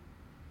musician,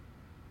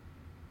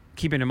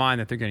 keeping in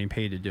mind that they're getting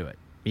paid to do it?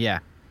 Yeah.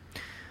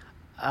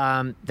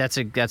 That's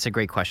a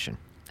great question.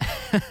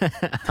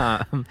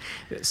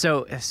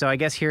 So I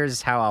guess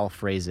here's how I'll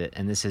phrase it,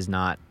 and this is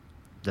not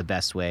the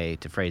best way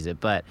to phrase it,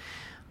 but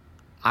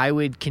I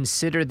would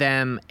consider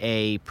them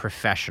a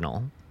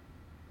professional,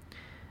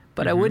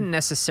 but I wouldn't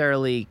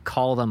necessarily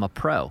call them a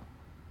pro.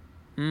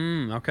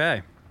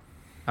 Okay.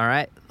 All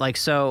right. Like,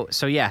 so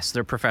yes,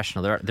 they're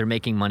professional. They're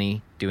making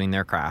money doing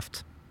their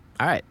craft.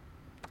 All right.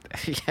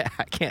 Yeah,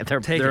 I can't.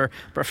 They're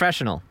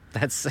professional.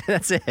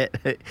 That's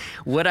it.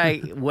 Would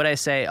I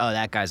say, oh,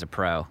 that guy's a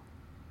pro?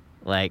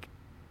 Like,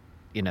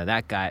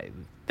 that guy,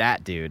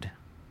 that dude,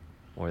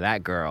 or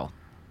that girl,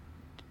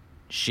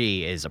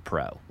 she is a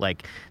pro.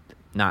 Like,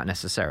 not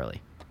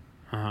necessarily.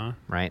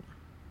 Right?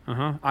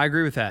 I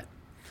agree with that.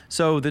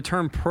 So the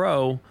term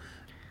pro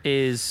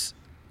it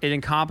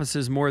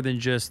encompasses more than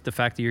just the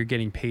fact that you're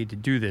getting paid to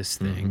do this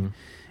thing.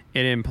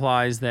 It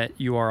implies that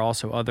you are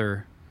also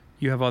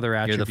you have other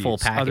attributes. You're the full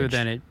package. Other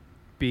than it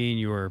being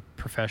your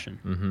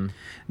profession.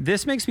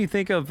 This makes me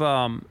think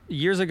of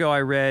years ago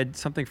I read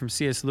something from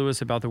C.S.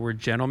 Lewis about the word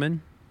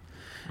gentleman.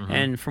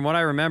 And from what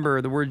I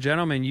remember, the word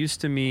gentleman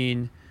used to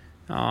mean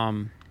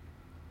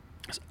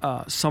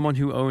someone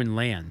who owned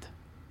land.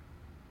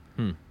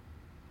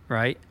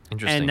 Right?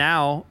 Interesting. And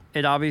now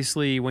it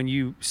obviously, when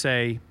you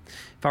say,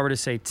 if I were to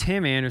say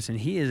Tim Anderson,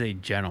 he is a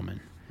gentleman.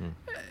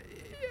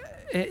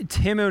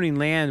 Tim owning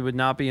land would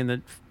not be in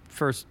the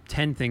first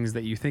 10 things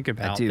that you think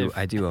about.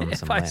 I do own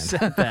some land. land. If I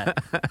said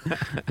that,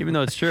 even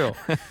though it's true,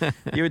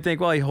 you would think,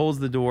 well, he holds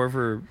the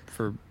door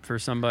for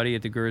somebody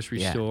at the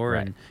grocery store,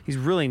 right. and he's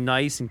really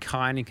nice and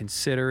kind and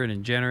considerate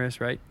and generous,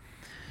 right?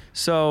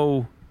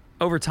 So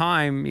over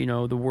time,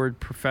 the word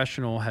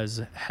professional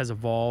has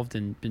evolved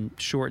and been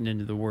shortened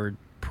into the word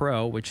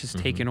pro, which has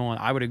taken on,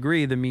 I would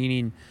agree, the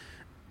meaning.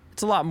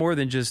 It's a lot more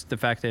than just the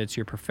fact that it's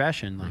your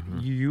profession. Like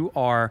you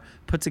are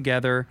put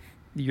together,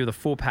 you're the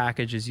full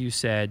package, as you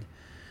said.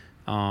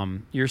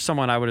 You're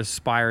someone I would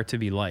aspire to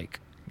be like.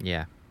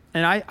 Yeah.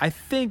 And I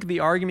think the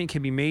argument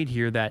can be made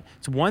here that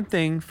it's one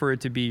thing for it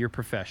to be your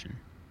profession,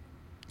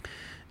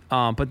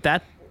 but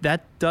that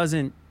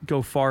doesn't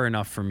go far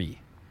enough for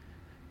me.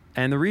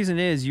 And the reason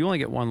is you only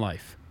get one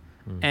life.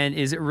 And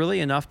is it really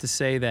enough to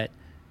say that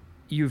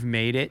you've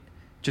made it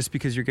just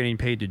because you're getting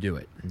paid to do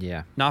it?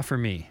 Yeah. Not for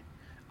me.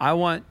 I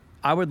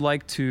would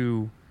like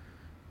to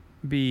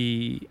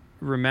be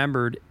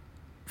remembered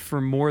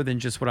for more than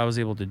just what I was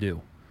able to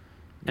do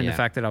and the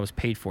fact that I was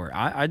paid for it.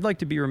 I'd like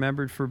to be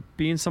remembered for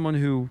being someone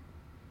who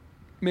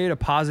made a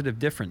positive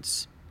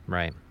difference.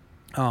 Right.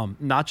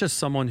 Not just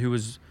someone who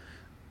was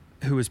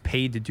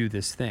paid to do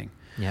this thing.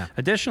 Yeah.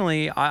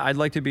 Additionally, I'd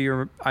like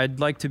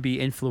to be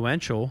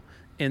influential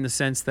in the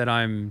sense that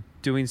I'm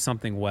doing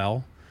something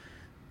well,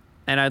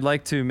 and I'd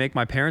like to make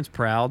my parents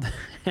proud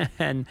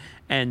and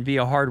be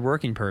a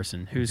hardworking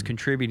person who's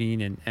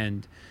contributing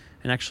and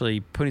actually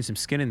putting some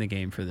skin in the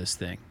game for this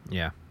thing.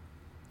 Yeah.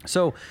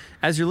 So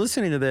as you're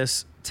listening to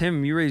this,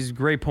 Tim, you raised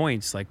great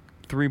points, like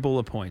 3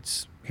 bullet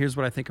points. Here's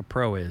what I think a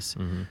pro is.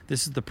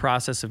 This is the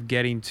process of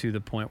getting to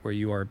the point where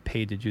you are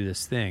paid to do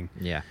this thing.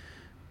 Yeah.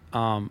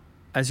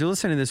 As you're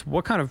listening to this,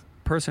 what kind of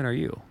person are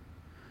you?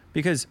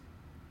 Because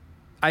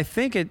I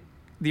think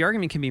the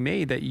argument can be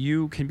made that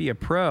you can be a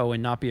pro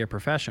and not be a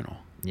professional.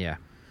 Yeah.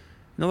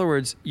 In other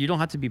words, you don't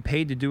have to be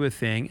paid to do a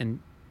thing, and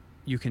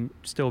you can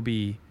still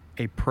be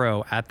a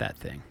pro at that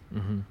thing,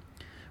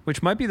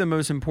 which might be the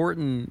most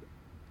important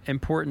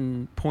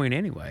point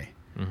anyway.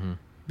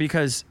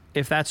 Because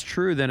if that's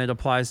true, then it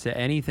applies to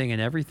anything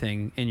and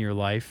everything in your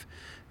life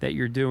that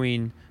you're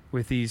doing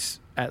with these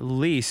at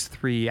least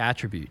 3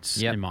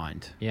 attributes in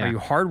mind. Yeah. Are you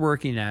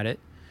hardworking at it?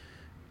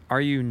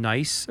 Are you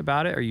nice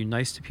about it? Are you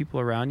nice to people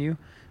around you?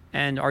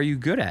 And are you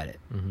good at it?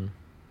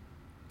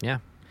 Yeah.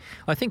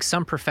 Well, I think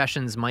some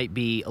professions might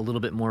be a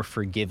little bit more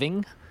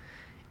forgiving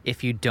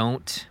if you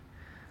don't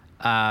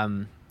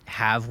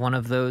have one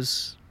of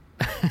those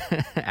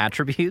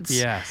attributes.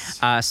 Yes.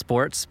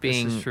 Sports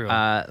being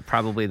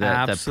probably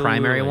the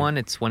primary one.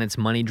 It's when it's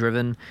money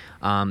driven.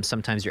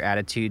 Sometimes your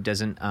attitude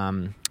doesn't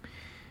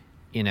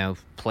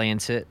play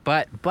into it.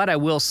 But I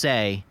will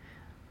say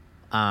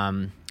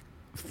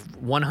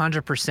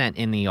 100%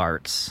 in the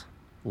arts,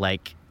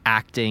 like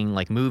acting,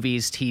 like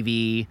movies,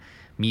 TV,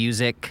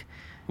 music.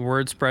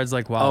 Word spreads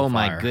like wildfire. Oh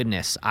my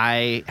goodness.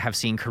 I have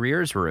seen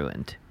careers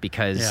ruined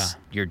because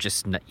you're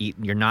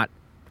not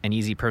an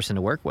easy person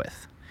to work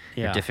with.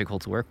 You're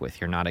difficult to work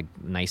with. You're not a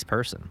nice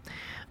person.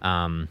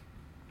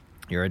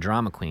 You're a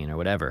drama queen or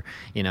whatever.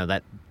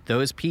 That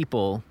those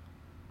people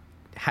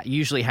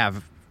usually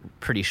have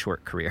pretty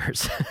short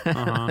careers.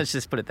 Let's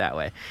just put it that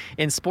way.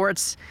 In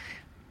sports,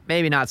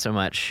 maybe not so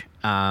much.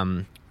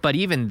 But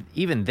even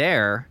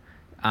there,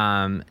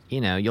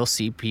 you'll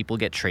see people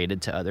get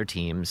traded to other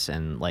teams,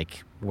 and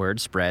like word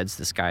spreads,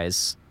 this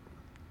guy's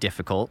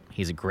difficult.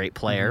 He's a great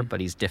player, but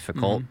he's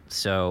difficult.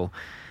 So,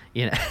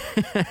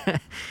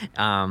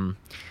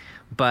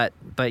 but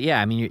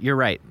yeah, I mean, you're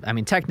right. I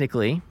mean,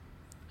 technically,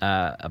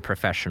 a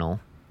professional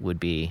would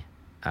be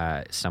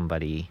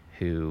somebody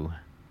who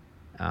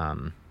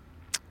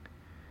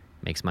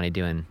makes money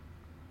doing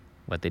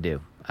what they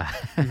do.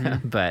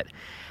 But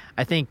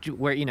I think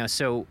we're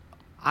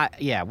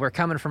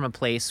coming from a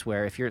place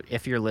where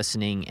if you're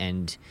listening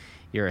and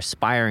you're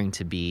aspiring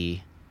to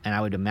be, and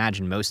I would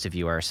imagine most of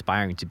you are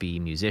aspiring to be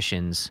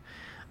musicians,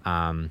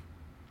 not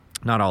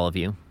all of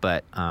you,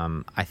 but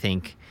I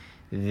think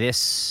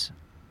this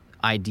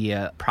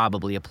idea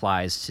probably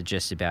applies to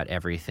just about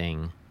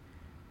everything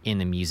in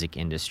the music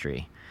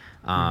industry.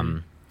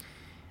 And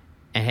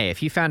hey,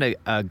 if you found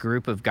a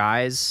group of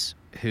guys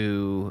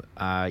who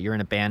you're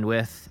in a band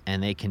with,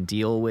 and they can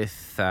deal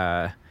with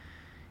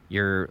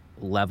your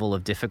level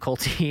of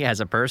difficulty as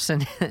a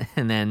person,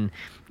 and then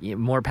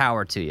more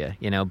power to you,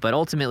 you know. But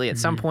ultimately, at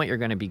some point, you're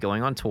going to be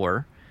going on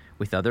tour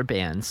with other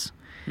bands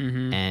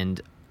and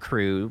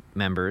crew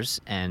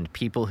members and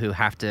people who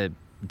have to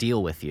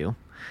deal with you.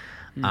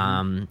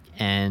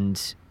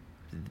 And,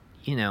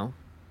 you know,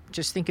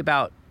 just think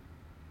about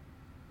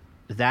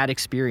that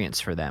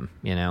experience for them,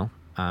 you know,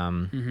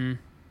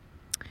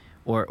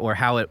 or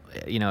how it,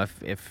 you know,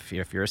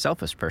 if you're a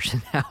selfish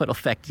person, how it'll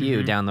affect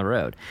you down the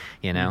road,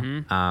 you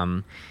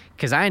know,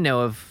 because I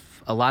know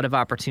of a lot of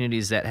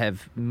opportunities that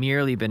have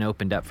merely been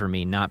opened up for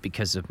me, not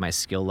because of my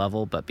skill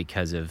level, but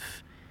because of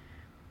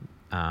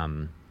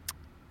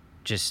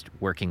just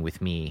working with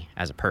me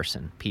as a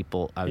person.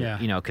 People,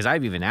 you know, because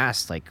I've even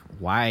asked, like,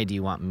 why do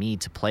you want me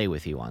to play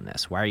with you on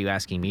this? Why are you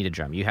asking me to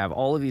drum? You have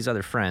all of these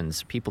other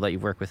friends, people that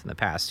you've worked with in the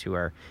past who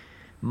are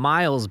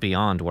miles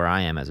beyond where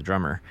I am as a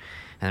drummer.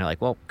 And they're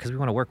like, well, because we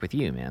want to work with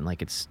you, man.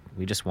 Like,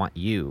 we just want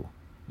you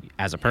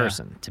as a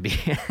person to be,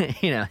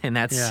 you know, and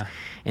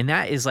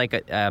that is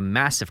like a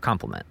massive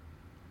compliment,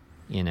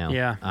 you know?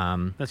 Yeah,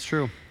 that's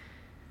true.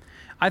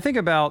 I think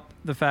about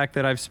the fact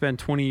that I've spent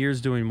 20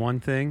 years doing one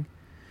thing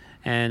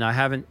and I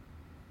haven't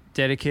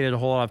dedicated a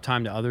whole lot of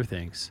time to other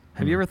things.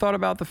 Have you ever thought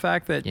about the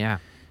fact that,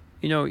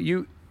 you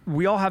know,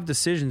 we all have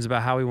decisions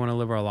about how we want to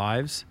live our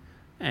lives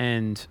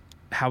and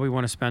how we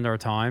want to spend our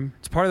time.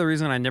 It's part of the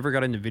reason I never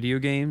got into video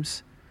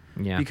games.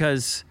 Yeah.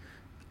 Because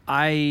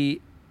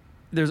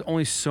there's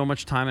only so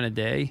much time in a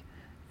day,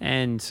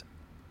 and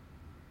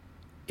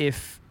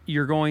if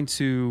you're going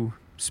to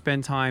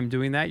spend time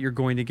doing that, you're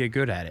going to get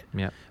good at it.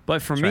 Yeah.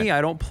 But for me, I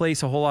don't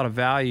place a whole lot of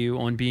value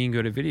on being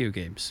good at video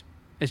games.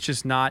 It's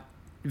just not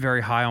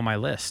very high on my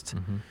list.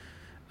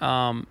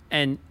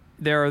 And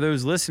there are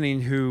those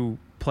listening who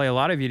play a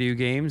lot of video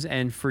games,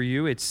 and for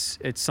you, it's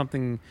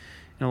something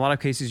in a lot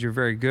of cases you're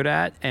very good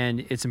at,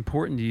 and it's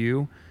important to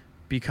you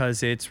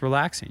because it's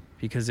relaxing,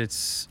 because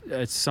it's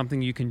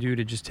something you can do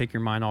to just take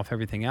your mind off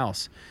everything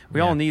else.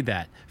 We all need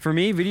that. For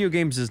me, video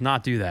games does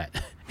not do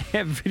that.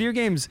 Video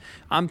games,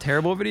 I'm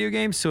terrible at video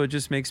games, so it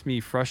just makes me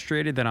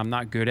frustrated that I'm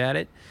not good at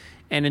it.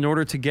 And in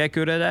order to get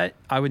good at it,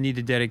 I would need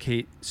to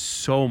dedicate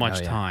so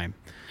much time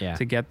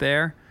to get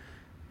there,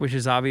 which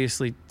is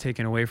obviously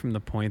taken away from the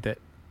point that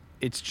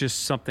it's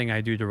just something I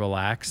do to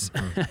relax.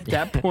 At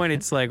that point,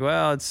 it's like,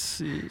 well,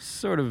 it's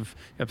sort of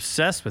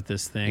obsessed with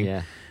this thing.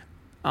 Yeah.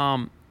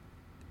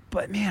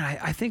 But man,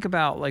 I think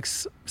about like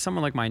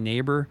someone like my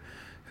neighbor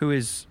who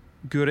is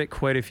good at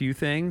quite a few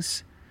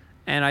things,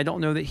 and I don't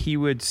know that he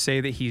would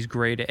say that he's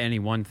great at any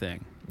one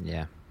thing.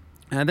 Yeah.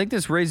 And I think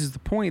this raises the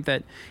point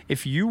that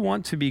if you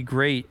want to be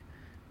great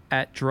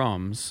at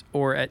drums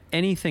or at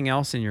anything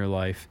else in your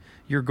life,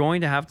 you're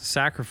going to have to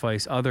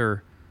sacrifice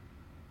other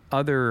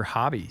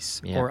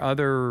hobbies or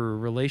other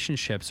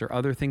relationships or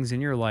other things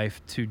in your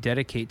life to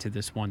dedicate to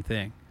this one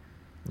thing.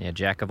 Yeah,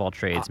 jack of all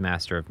trades,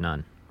 master of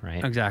none,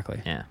 right?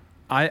 Exactly. Yeah.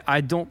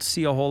 I don't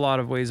see a whole lot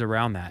of ways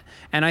around that.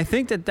 And I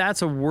think that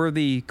that's a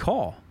worthy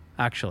call,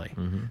 actually.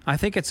 I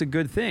think it's a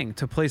good thing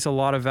to place a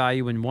lot of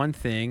value in one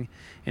thing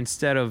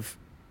instead of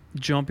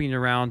jumping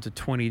around to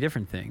 20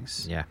 different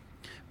things. Yeah.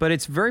 But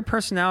it's very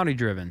personality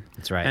driven.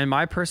 That's right. And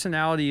my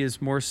personality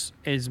is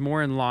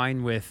more in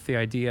line with the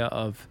idea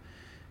of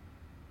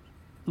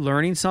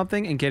learning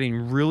something and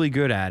getting really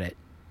good at it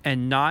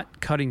and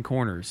not cutting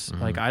corners.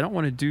 Like, I don't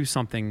want to do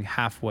something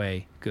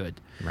halfway good.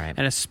 Right.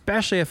 And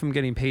especially if I'm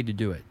getting paid to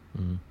do it.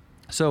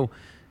 So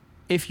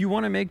if you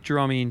want to make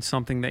drumming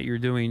something that you're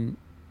doing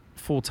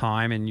full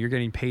time and you're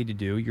getting paid to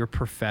do, your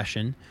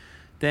profession,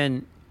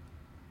 then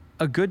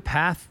a good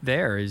path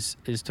there is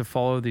to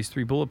follow these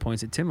 3 bullet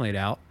points that Tim laid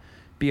out.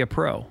 Be a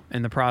pro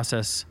in the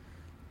process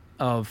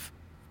of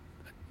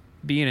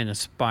being an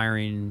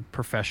aspiring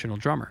professional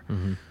drummer,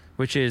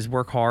 which is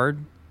work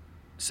hard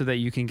so that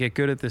you can get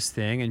good at this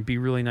thing and be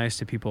really nice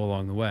to people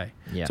along the way.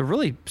 Yeah. It's a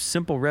really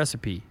simple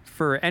recipe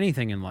for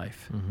anything in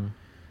life.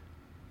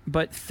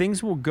 But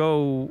things will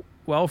go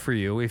well for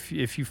you if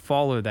you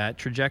follow that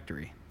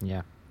trajectory.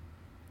 Yeah.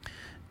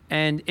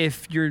 And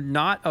if you're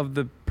not of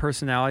the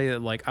personality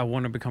that, like, I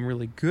want to become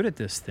really good at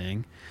this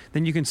thing,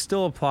 then you can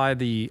still apply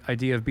the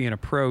idea of being a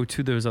pro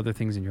to those other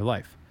things in your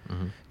life.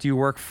 Do you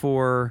work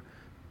for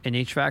an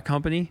HVAC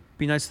company?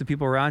 Be nice to the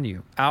people around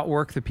you.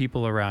 Outwork the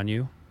people around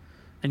you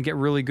and get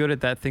really good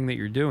at that thing that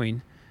you're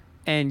doing.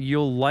 And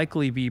you'll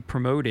likely be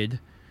promoted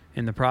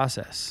in the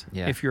process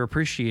if you're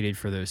appreciated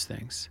for those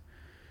things.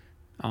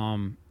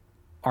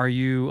 Are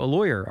you a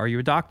lawyer? Are you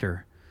a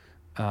doctor?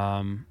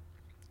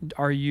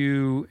 Are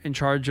you in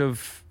charge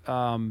of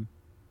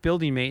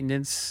building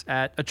maintenance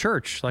at a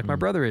church like my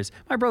brother is?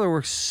 My brother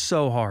works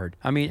so hard.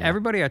 I mean,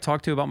 everybody I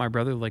talk to about my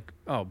brother, like,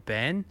 oh,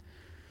 Ben,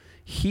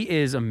 he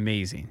is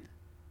amazing,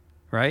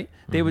 right?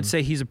 They would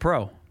say he's a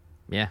pro.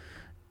 Yeah.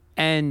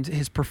 And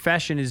his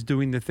profession is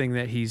doing the thing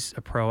that he's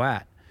a pro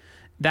at.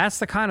 That's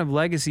the kind of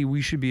legacy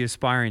we should be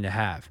aspiring to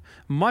have.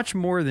 Much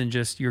more than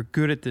just you're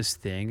good at this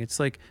thing. It's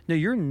like, no,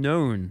 you're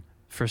known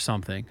for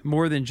something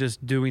more than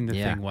just doing the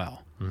thing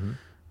well.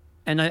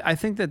 And I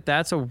think that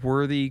that's a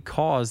worthy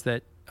cause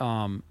that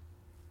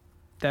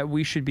that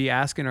we should be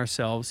asking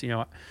ourselves,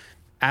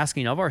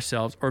 asking of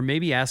ourselves, or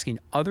maybe asking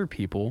other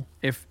people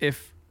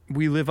if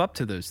we live up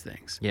to those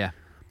things. Yeah.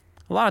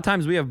 A lot of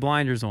times we have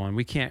blinders on.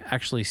 We can't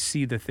actually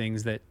see the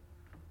things that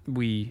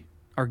we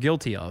are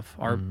guilty of,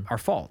 our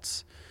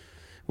faults.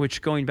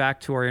 Which, going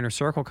back to our inner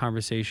circle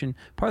conversation,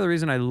 part of the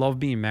reason I love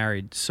being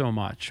married so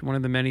much, one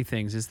of the many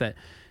things, is that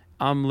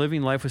I'm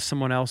living life with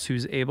someone else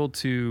who's able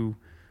to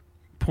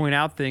point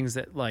out things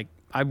that like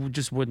I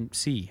just wouldn't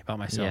see about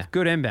myself,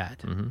 good and bad.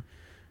 Mm-hmm.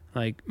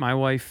 Like my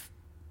wife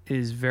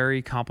is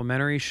very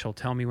complimentary. She'll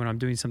tell me when I'm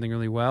doing something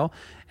really well,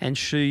 and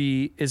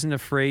she isn't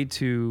afraid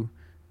to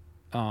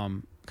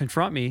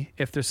confront me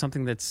if there's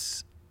something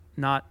that's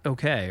not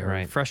okay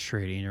or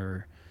frustrating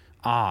or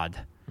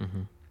odd.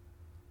 Mm-hmm.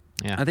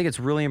 Yeah. I think it's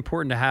really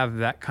important to have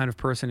that kind of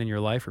person in your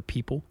life, or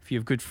people. If you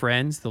have good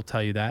friends, they'll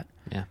tell you that.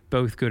 Yeah.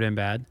 Both good and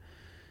bad.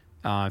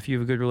 If you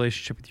have a good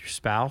relationship with your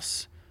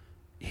spouse,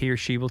 he or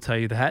she will tell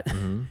you that.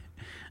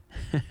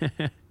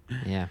 Mm-hmm.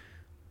 Yeah.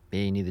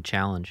 You need the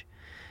challenge.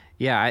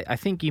 Yeah, I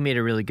think you made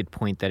a really good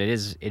point that it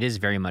is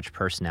very much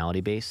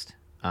personality based.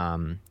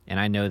 And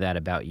I know that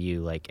about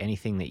you. Like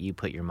anything that you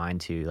put your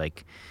mind to,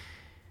 like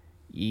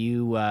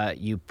you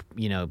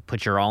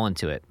put your all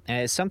into it.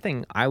 And it's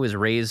something I was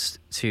raised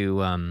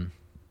to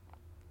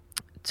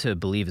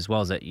believe as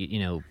well, is that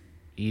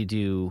you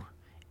do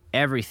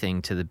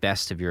everything to the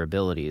best of your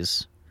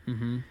abilities,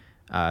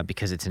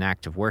 because it's an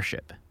act of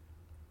worship.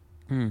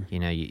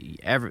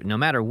 No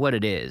matter what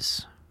it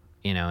is,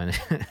 and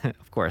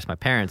of course my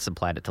parents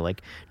applied it to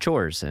like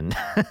chores and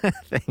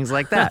things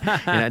like that.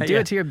 Do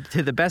it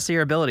to the best of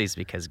your abilities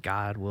because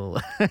God will,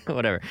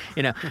 whatever,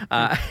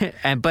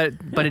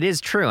 but it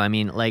is true. I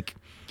mean, like,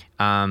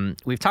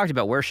 we've talked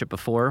about worship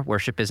before.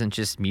 Worship isn't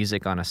just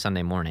music on a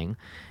Sunday morning.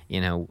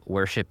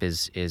 Worship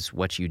is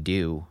what you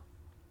do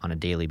on a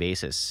daily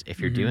basis. If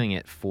you're doing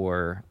it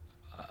for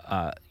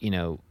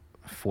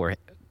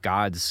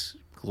God's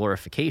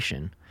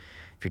glorification,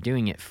 if you're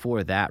doing it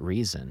for that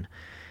reason,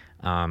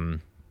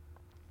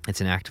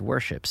 it's an act of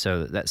worship.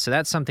 So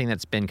that's something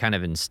that's been kind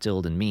of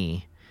instilled in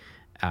me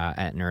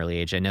at an early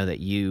age. I know that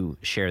you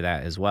share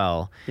that as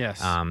well.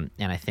 Yes. And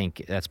I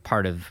think that's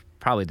part of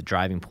probably the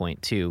driving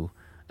point too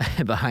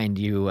behind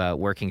you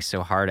working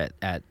so hard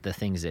at the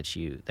things that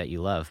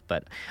you love.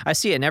 But I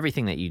see it in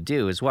everything that you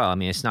do as well. I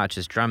mean, it's not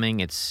just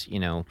drumming. It's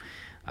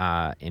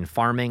in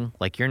farming.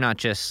 Like you're not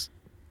just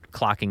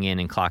clocking in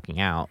and clocking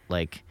out.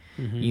 Like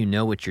you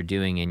know what you're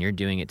doing, and you're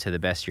doing it to the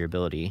best of your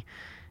ability.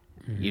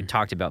 You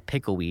talked about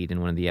pickleweed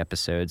in one of the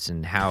episodes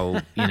and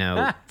how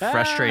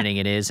frustrating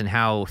it is and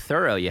how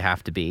thorough you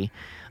have to be.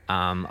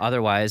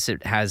 Otherwise,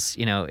 it has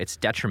it's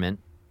detriment.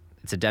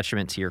 It's a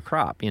detriment to your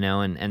crop.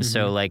 And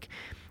so like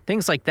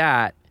things like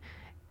that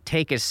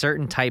take a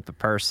certain type of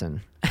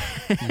person.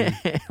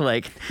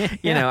 Like,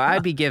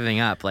 I'd be giving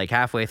up like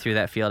halfway through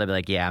that field. I'd be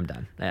like, yeah, I'm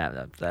done.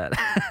 Yeah,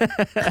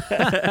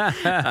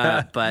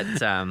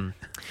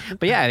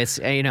 but yeah, it's,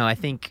 I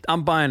think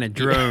I'm buying a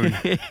drone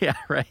yeah,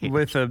 right.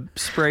 with a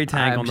spray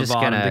tank on the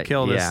bottom to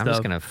kill this stuff. I'm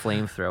just going to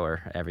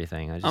flamethrower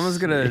everything.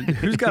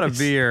 Who's got a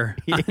beer?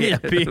 I need a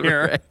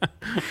beer. Right.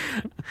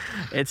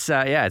 It's,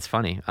 it's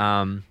funny.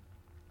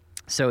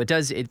 So it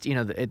does,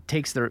 it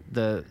takes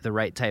the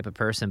right type of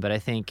person, but I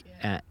think,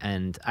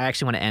 and I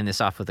actually want to end this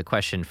off with a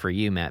question for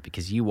you, Matt,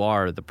 because you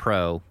are the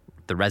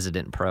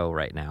resident pro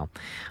right now.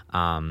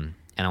 And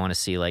I want to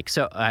see let's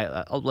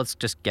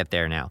just get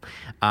there now.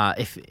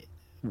 If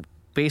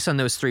based on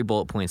those 3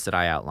 bullet points that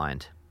I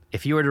outlined,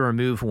 if you were to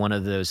remove one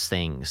of those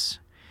things,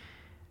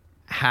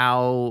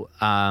 how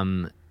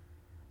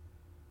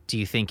do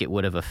you think it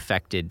would have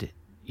affected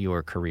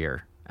your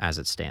career as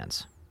it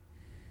stands?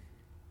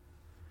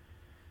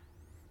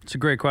 It's a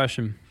great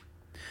question.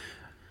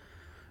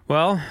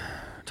 Well,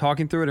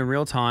 talking through it in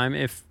real time,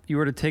 if you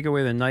were to take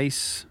away the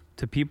nice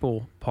to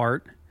people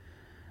part,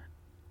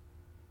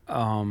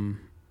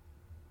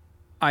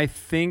 I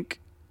think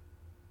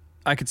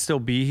I could still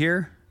be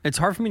here. It's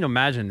hard for me to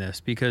imagine this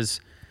because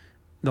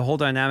the whole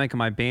dynamic of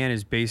my band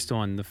is based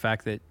on the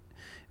fact that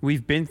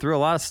we've been through a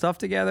lot of stuff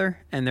together,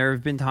 and there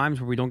have been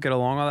times where we don't get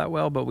along all that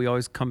well, but we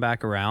always come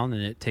back around,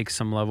 and it takes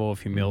some level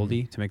of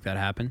humility to make that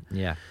happen.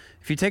 Yeah.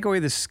 If you take away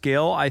the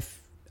skill, I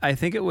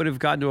think it would have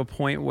gotten to a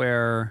point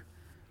where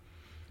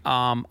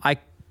I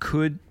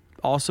could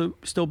also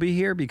still be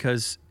here,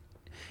 because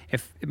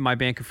if my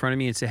band confronted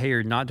me and said, hey,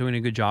 you're not doing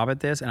a good job at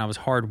this, and I was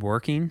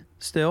hardworking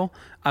still,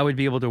 I would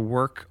be able to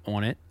work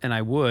on it, and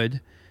I would,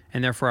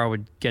 and therefore I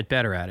would get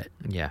better at it.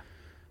 Yeah.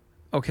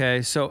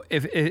 Okay, so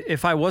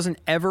if I wasn't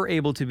ever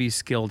able to be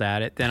skilled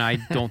at it, then I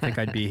don't think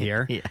I'd be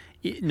here,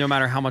 no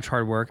matter how much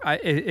hard work.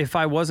 If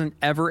I wasn't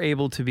ever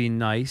able to be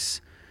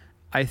nice,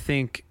 I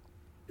think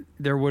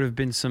there would have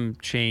been some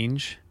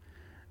change.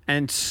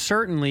 And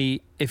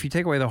certainly, if you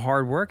take away the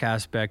hard work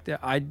aspect,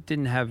 I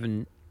didn't have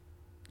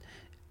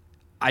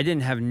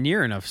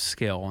near enough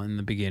skill in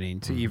the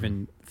beginning to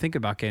even think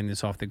about getting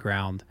this off the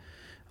ground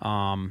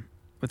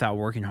without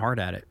working hard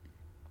at it.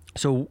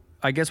 So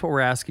I guess what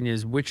we're asking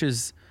is which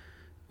is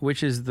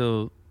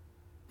the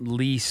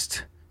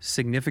least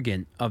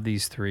significant of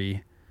these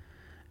three.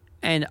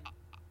 And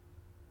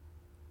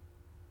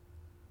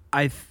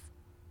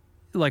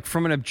like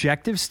from an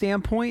objective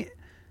standpoint,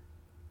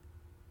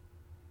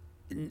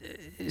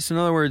 so in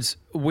other words,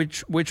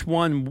 which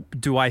one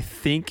do I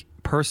think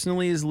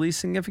personally is least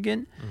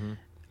significant?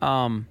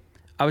 I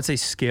would say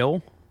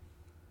skill.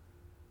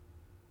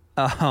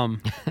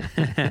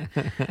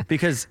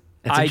 Because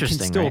I can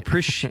still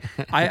appreciate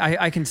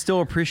I can still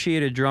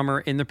appreciate a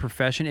drummer in the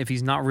profession if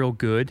he's not real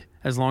good,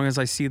 as long as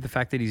I see the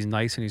fact that he's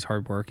nice and he's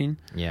hardworking.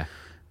 Yeah.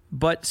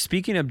 But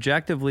speaking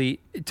objectively,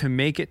 to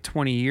make it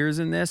 20 years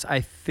in this, I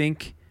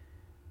think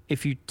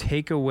if you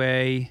take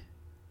away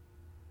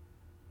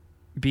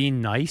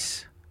being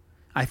nice,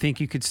 I think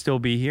you could still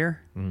be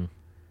here.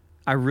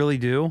 I really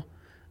do.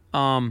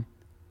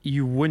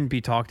 You wouldn't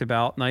be talked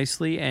about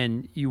nicely,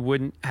 and you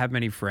wouldn't have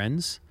many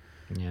friends.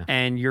 Yeah.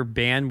 And your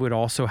band would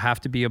also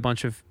have to be a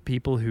bunch of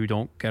people who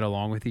don't get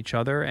along with each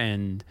other,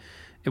 and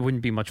it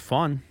wouldn't be much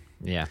fun.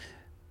 Yeah.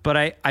 But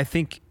I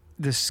think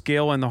the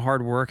skill and the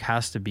hard work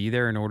has to be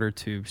there in order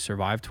to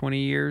survive 20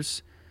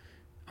 years.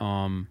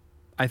 I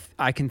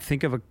can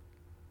think of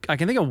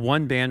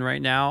one band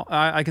right now.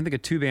 I can think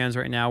of two bands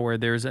right now where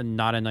there's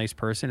not a nice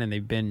person and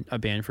they've been a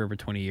band for over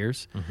 20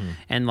 years.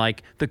 And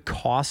like the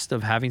cost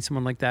of having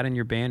someone like that in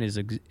your band is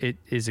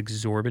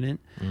exorbitant.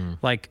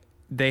 Like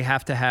they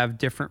have to have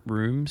different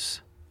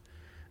rooms.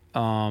 They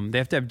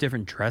have to have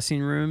different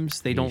dressing rooms.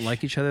 They don't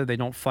like each other. They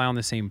don't fly on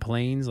the same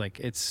planes. Like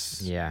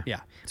it's But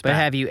bad.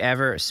 Have you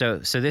ever so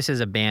this is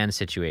a band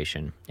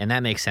situation, and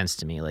that makes sense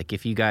to me. Like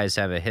if you guys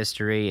have a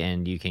history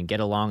and you can get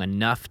along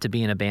enough to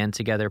be in a band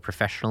together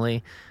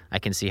professionally, I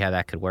can see how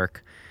that could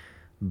work.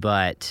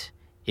 But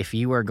if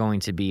you are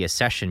going to be a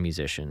session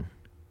musician,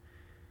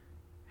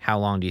 how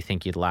long do you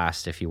think you'd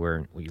last if you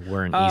weren't easy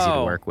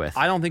to work with?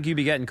 I don't think you'd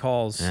be getting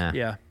calls.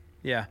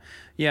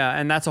 Yeah,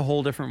 and that's a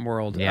whole different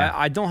world. Yeah.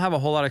 I don't have a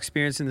whole lot of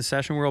experience in the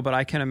session world, but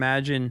I can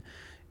imagine.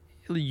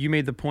 You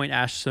made the point,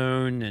 Ash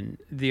Sohn and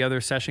the other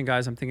session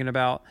guys I'm thinking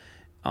about.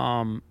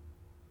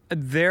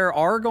 There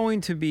are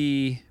going to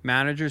be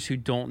managers who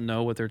don't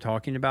know what they're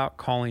talking about,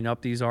 calling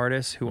up these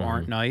artists who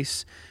aren't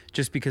nice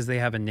just because they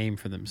have a name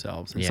for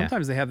themselves. And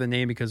sometimes they have the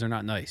name because they're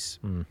not nice.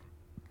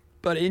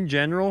 But in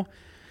general,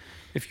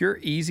 if you're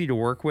easy to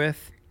work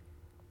with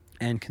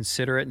and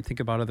considerate and think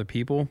about other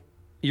people,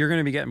 you're going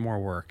to be getting more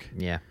work.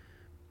 Yeah.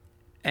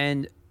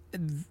 And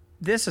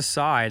this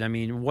aside, I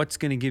mean, what's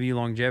going to give you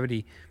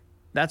longevity?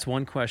 That's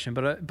one question.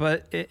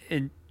 But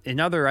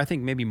another, I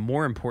think maybe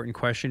more important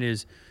question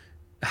is,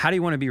 how do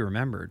you want to be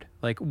remembered?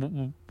 Like,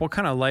 what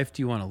kind of life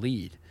do you want to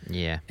lead?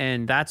 Yeah.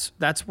 And that's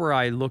where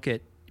I look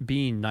at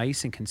being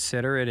nice and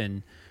considerate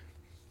and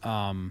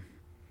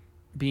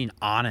being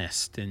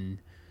honest and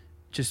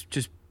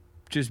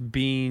just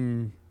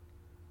being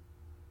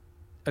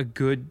a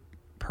good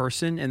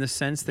person in the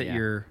sense that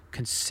you're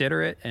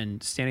considerate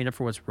and standing up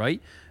for what's right.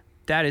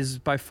 That is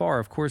by far,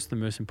 of course, the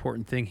most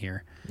important thing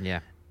here. Yeah.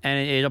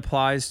 And it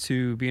applies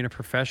to being a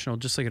professional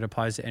just like it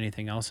applies to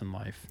anything else in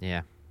life.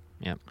 Yeah.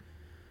 Yep.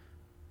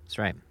 That's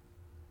right.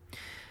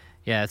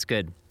 Yeah, that's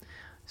good.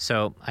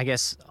 So I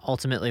guess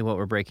ultimately what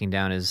we're breaking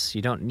down is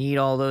you don't need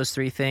all those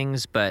three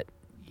things, but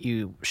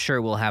you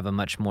sure will have a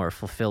much more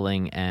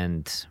fulfilling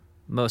and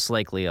most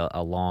likely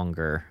a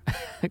longer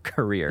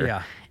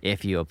career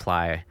if you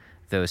apply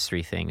those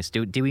three things.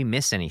 Do we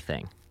miss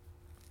anything?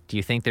 Do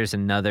you think there's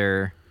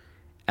another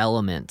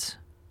element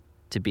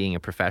to being a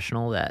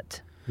professional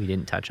that we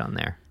didn't touch on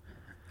there?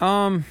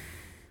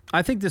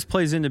 I think this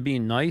plays into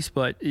being nice,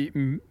 but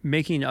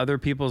making other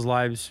people's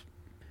lives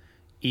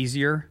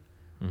easier.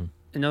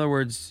 In other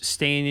words,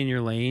 staying in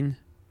your lane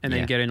and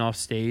then getting off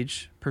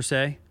stage, per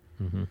se.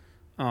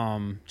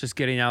 Just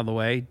getting out of the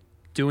way,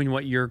 doing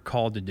what you're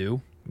called to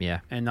do.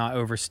 Yeah. And not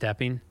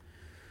overstepping.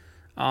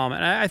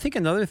 And I think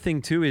another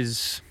thing, too,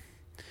 is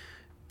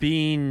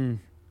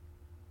being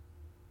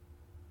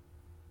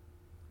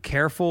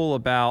careful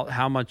about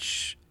how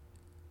much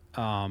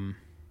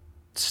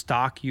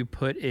stock you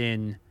put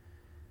in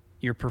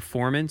your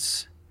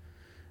performance.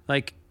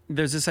 Like,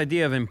 there's this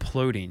idea of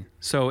imploding.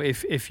 So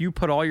if you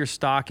put all your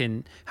stock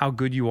in how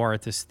good you are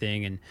at this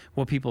thing and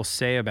what people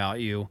say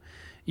about you,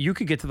 you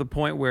could get to the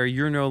point where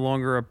you're no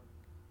longer a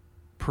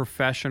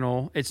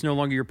professional. It's no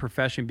longer your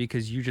profession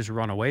because you just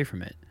run away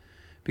from it,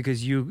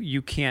 because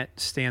you can't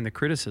stand the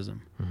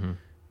criticism.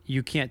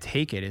 You can't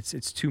take it.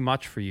 It's too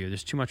much for you.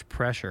 There's too much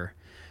pressure.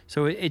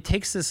 So it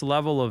takes this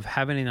level of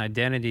having an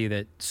identity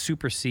that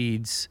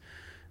supersedes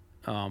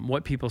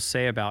what people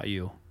say about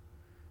you,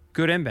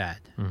 good and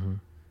bad.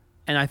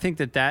 And I think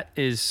that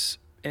is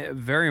a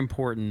very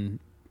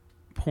important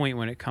point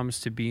when it comes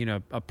to being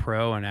a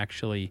pro and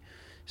actually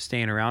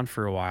staying around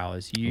for a while.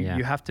 Is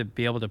you have to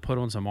be able to put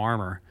on some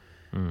armor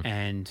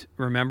and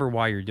remember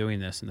why you're doing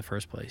this in the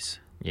first place.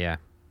 Yeah.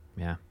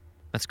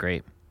 That's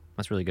great.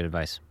 That's really good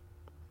advice.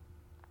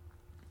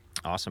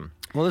 Awesome.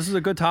 Well, this is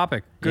a good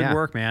topic. Good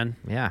work, man.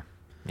 Yeah,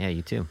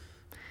 you too.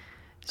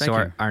 Thank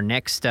you. Our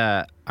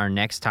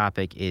next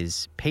topic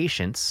is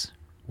patience,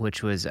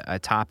 which was a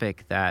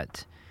topic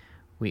that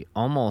we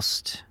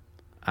almost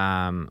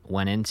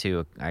went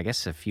into, I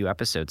guess, a few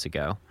episodes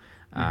ago.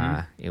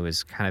 It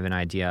was kind of an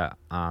idea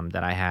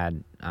that I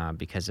had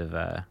because of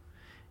a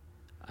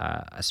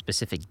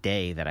specific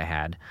day that I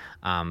had.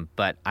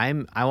 But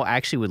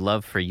actually would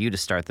love for you to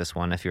start this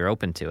one if you're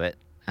open to it,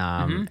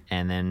 and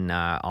then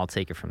I'll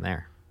take it from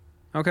there.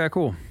 Okay,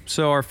 cool.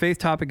 So our faith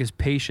topic is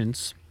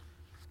patience.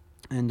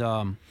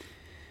 And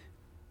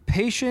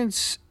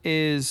patience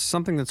is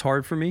something that's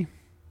hard for me.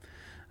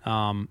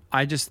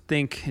 I just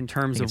think in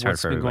terms of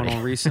what's been going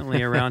on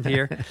recently around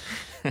here,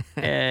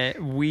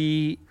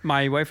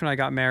 my wife and I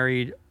got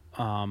married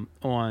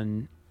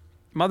on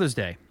Mother's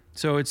Day.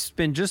 So it's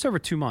been just over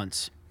 2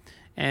 months,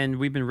 and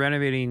we've been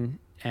renovating,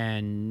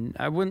 and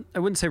I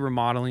wouldn't say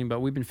remodeling, but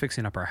we've been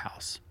fixing up our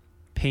house,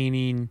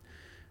 painting,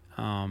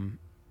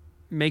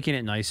 making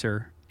it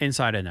nicer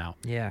inside and out.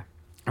 Yeah.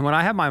 And when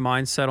I have my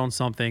mind set on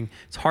something,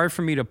 it's hard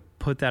for me to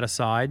put that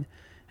aside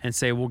and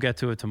say, we'll get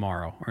to it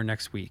tomorrow or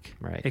next week.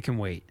 Right. It can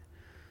wait.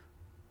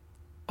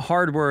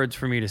 Hard words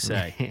for me to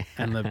say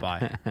and live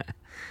by.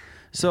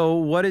 So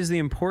what is the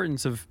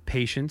importance of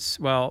patience?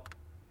 Well,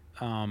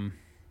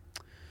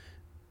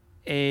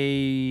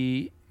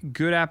 a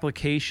good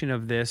application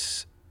of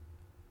this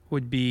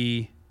would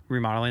be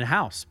remodeling a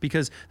house,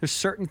 because there's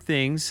certain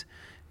things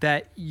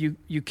that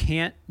you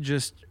can't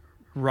just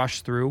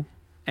rush through,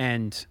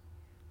 and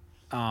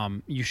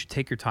you should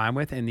take your time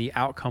with, and the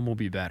outcome will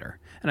be better.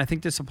 And I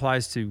think this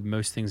applies to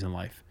most things in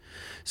life.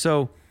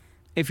 So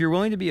if you're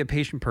willing to be a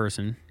patient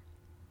person,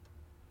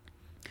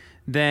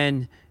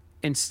 then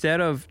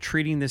instead of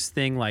treating this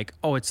thing like,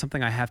 oh, it's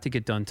something I have to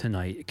get done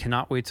tonight, it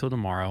cannot wait till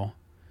tomorrow,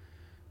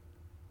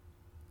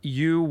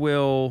 you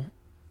will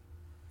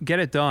get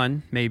it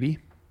done, maybe.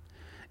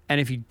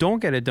 And if you don't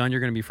get it done,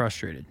 you're going to be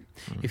frustrated.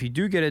 If you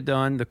do get it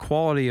done, the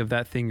quality of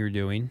that thing you're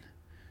doing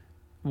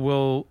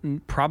will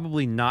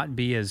probably not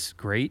be as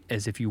great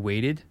as if you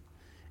waited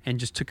and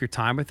just took your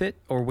time with it,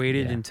 or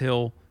waited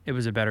until it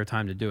was a better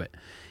time to do it.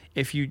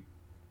 If you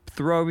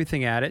throw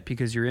everything at it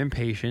because you're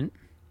impatient,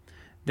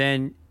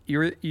 then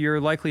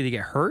you're likely to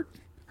get hurt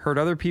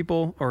other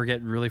people, or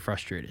get really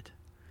frustrated,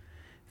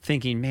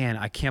 thinking, man,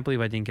 I can't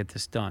believe I didn't get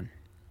this done.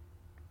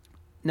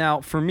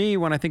 Now, for me,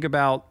 when I think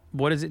about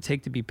what does it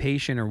take to be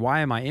patient, or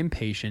why am I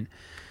impatient,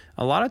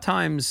 a lot of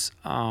times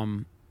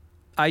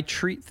I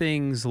treat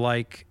things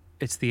like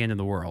it's the end of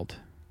the world.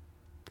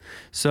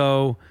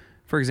 So,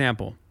 for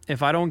example,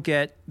 if I don't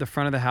get the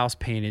front of the house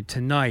painted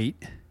tonight,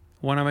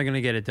 when am I going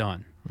to get it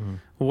done?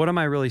 Well, what am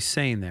I really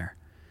saying there?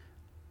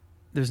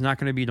 There's not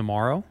going to be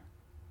tomorrow?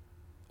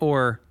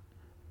 Or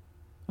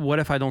what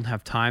if I don't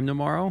have time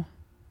tomorrow?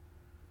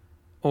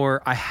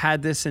 Or I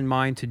had this in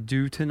mind to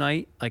do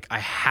tonight, like I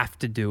have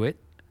to do it,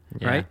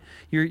 right?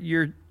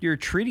 You're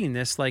treating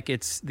this like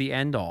it's the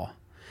end all.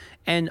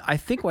 And I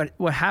think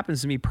what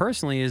happens to me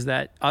personally is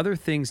that other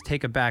things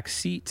take a back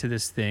seat to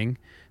this thing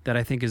that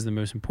I think is the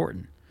most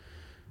important.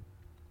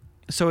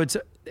 So it's,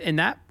 in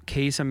that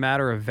case, a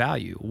matter of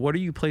value. What are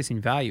you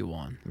placing value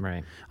on?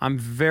 Right. I'm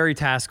very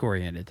task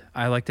oriented.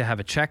 I like to have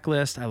a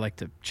checklist. I like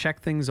to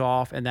check things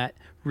off, and that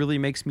really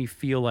makes me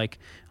feel like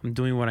I'm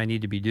doing what I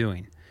need to be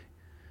doing.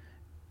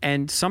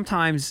 And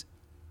sometimes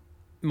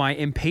my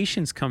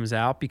impatience comes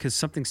out because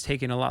something's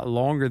taking a lot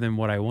longer than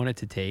what I want it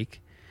to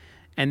take.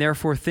 And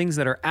therefore, things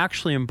that are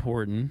actually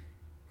important,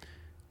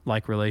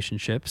 like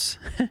relationships,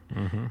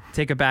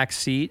 take a back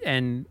seat,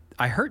 and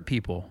I hurt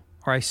people,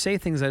 or I say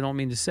things I don't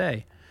mean to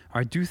say,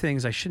 or I do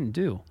things I shouldn't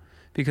do,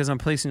 because I'm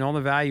placing all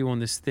the value on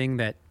this thing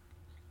that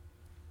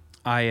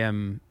I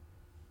am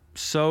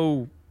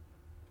so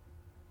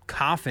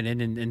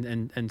confident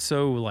and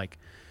so like,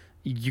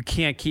 you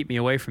can't keep me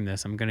away from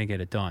this. I'm going to get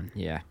it done.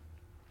 Yeah.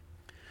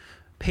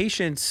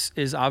 Patience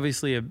is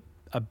obviously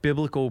a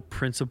biblical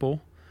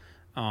principle.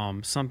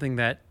 Something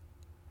that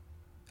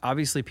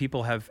obviously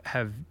people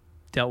have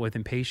dealt with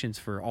impatience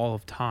for all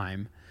of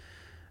time.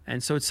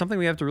 And so it's something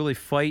we have to really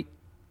fight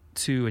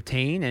to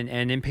attain,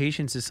 and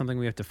impatience is something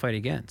we have to fight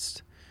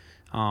against.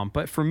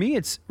 But for me,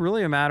 it's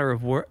really a matter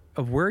of where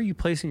are you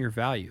placing your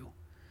value.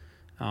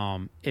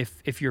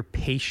 If you're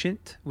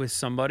patient with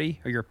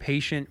somebody, or you're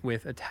patient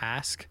with a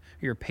task,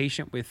 or you're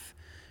patient with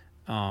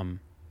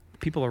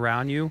people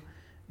around you,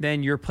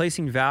 then you're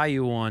placing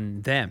value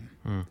on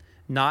them,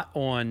 not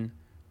on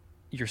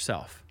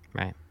yourself.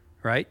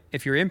 Right?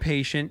 If you're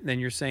impatient, then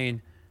you're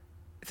saying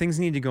things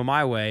need to go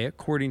my way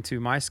according to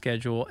my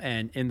schedule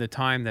and in the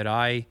time that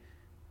I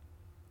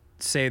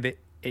say that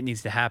it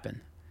needs to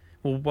happen.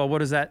 Well, what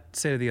does that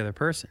say to the other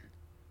person?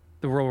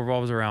 The world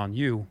revolves around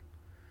you.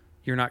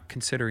 You're not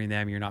considering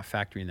them. You're not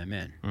factoring them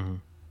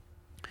in.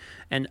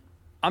 And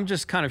I'm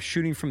just kind of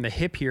shooting from the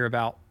hip here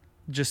about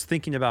just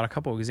thinking about a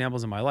couple of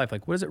examples in my life.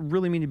 Like, what does it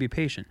really mean to be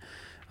patient?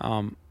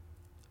 I'm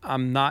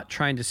not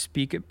trying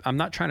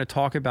to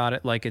talk about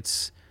it like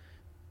it's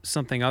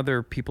something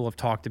other people have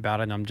talked about,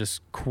 and I'm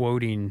just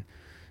quoting,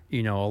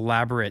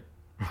 elaborate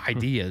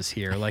ideas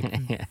here.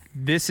 Like,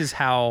 this is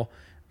how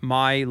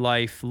my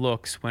life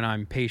looks when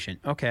I'm patient.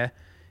 Okay.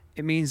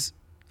 It means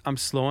I'm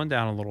slowing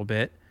down a little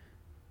bit.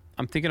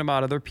 I'm thinking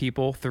about other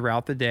people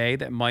throughout the day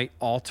that might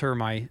alter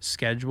my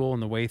schedule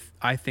and the way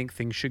I think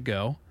things should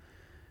go.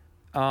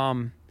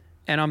 And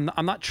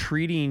I'm not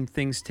treating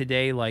things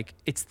today like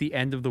it's the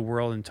end of the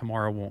world and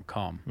tomorrow won't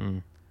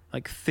come.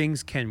 Like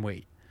things can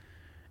wait.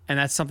 And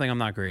that's something I'm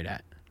not great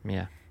at.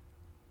 Yeah.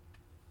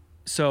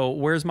 So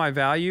where's my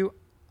value?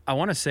 I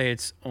want to say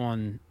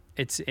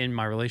it's in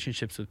my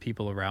relationships with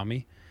people around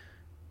me.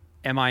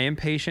 Am I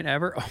impatient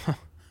ever?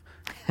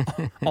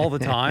 All the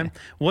time.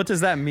 What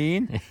does that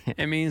mean?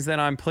 It means that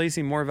I'm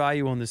placing more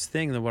value on this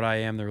thing than what I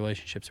am the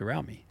relationships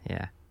around me.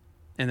 Yeah.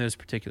 In those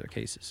particular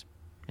cases.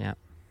 Yeah.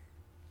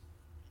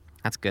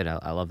 That's good.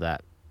 I love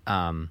that.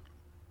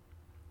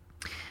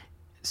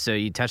 So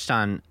you touched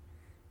on,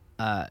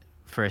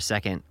 for a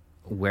second,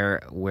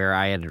 where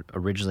I had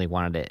originally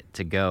wanted it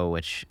to go,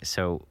 which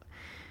so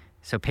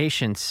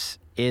patience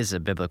is a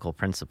biblical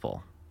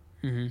principle.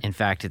 In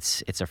fact,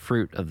 it's a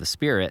fruit of the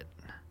Spirit,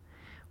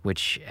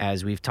 which,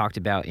 as we've talked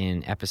about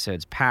in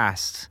episodes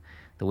past,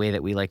 the way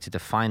that we like to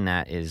define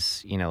that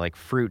is, like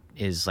fruit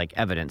is like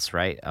evidence,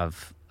 right,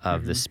 of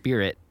the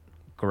Spirit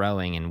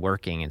growing and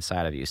working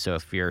inside of you. So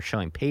if you're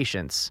showing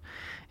patience,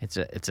 it's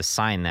a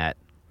sign that,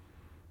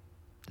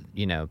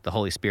 the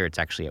Holy Spirit's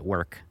actually at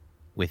work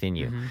within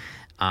you.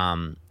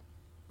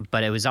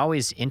 But it was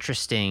always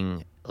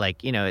interesting,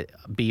 like,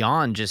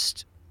 beyond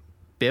just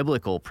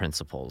biblical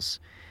principles,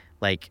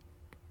 like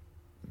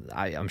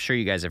I'm sure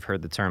you guys have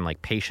heard the term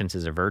like patience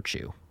is a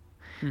virtue.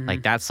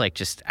 Like that's like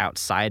just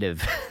outside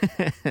of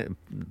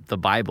the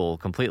Bible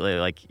completely,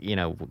 like,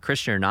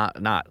 Christian or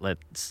not,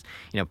 let's,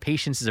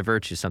 patience is a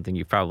virtue, something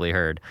you've probably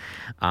heard.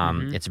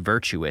 It's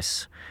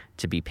virtuous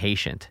to be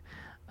patient.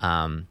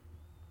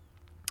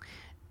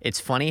 It's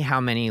funny how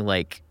many,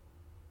 like,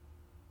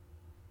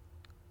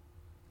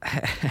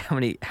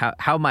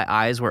 how my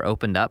eyes were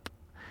opened up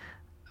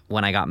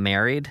when I got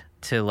married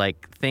to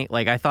like think,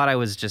 like, I thought I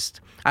was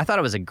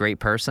a great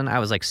person. I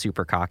was like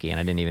super cocky and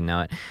I didn't even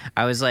know it.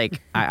 I was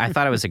like, I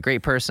thought I was a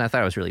great person. I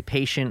thought I was really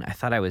patient. I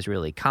thought I was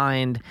really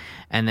kind.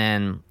 And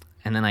then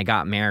I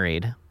got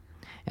married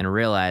and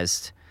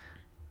realized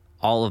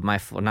not all of my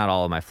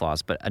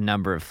flaws, but a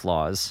number of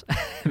flaws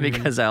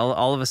because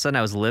all of a sudden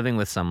I was living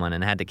with someone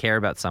and had to care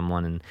about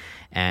someone.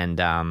 And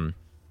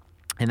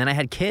then I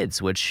had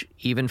kids, which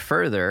even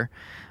further,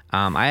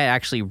 I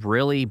actually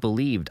really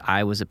believed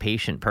I was a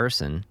patient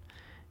person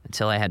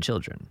until I had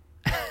children.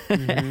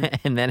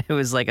 And then it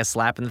was like a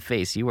slap in the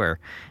face. You were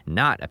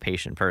not a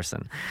patient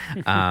person.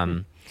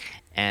 And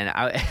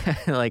I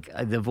like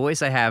the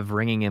voice I have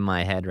ringing in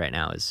my head right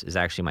now is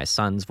actually my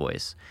son's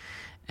voice.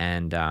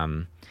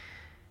 And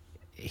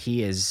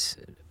he is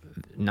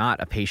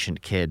not a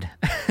patient kid.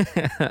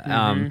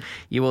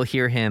 You will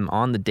hear him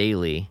on the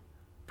daily,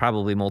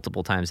 probably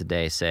multiple times a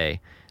day,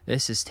 say,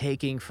 "This is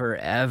taking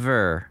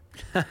forever."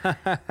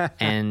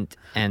 and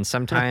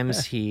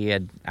sometimes he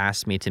had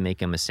asked me to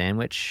make him a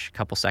sandwich a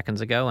couple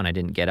seconds ago and I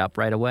didn't get up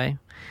right away.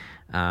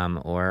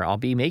 Or I'll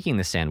be making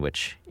the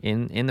sandwich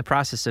in the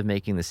process of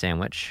making the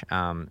sandwich,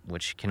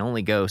 which can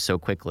only go so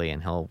quickly,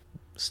 and he'll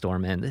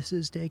storm in, "This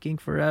is taking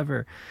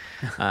forever."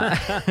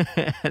 And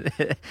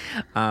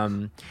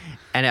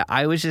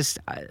I was just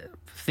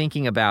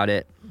thinking about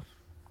it.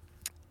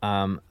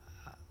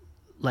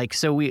 Like,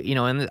 so we,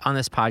 on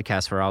this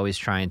podcast, we're always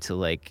trying to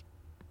like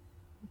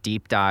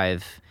deep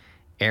dive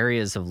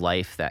areas of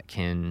life that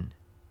can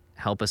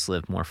help us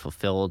live more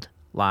fulfilled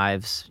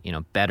lives,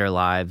 better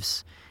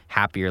lives,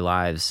 happier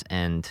lives.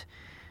 And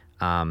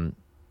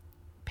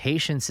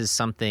patience is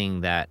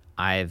something that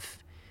I've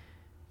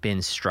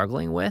been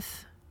struggling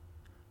with.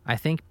 I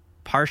think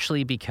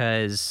partially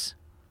because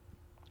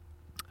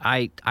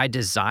I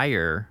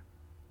desire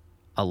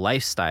a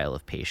lifestyle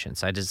of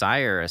patience. I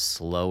desire a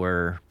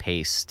slower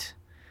paced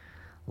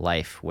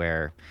life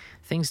where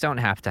things don't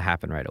have to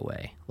happen right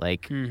away.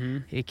 Like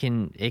it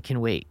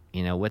can wait.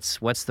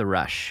 What's the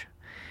rush?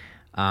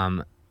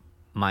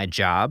 My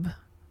job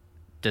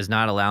does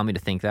not allow me to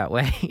think that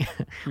way.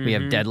 We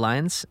have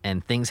deadlines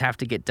and things have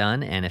to get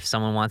done. And if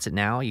someone wants it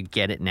now, you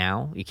get it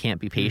now. You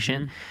can't be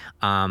patient.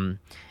 And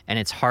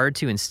it's hard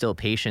to instill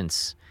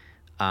patience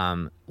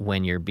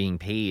when you're being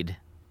paid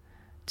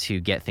to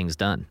get things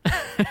done,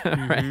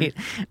 right?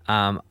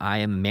 I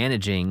am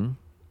managing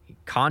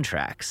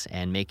contracts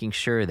and making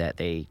sure that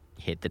they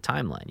hit the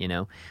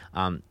timeline.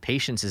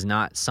 Patience is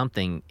not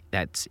something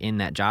that's in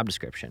that job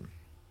description.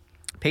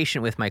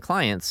 Patient with my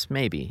clients,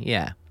 maybe,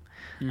 yeah.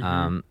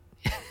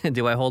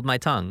 Do I hold my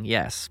tongue?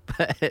 Yes,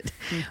 but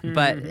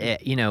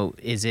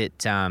is it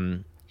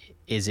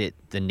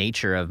the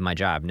nature of my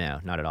job? No,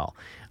 not at all.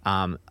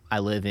 I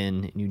live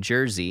in New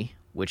Jersey,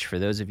 which for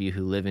those of you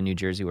who live in New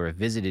Jersey or have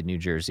visited New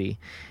Jersey,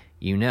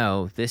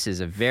 this is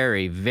a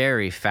very,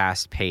 very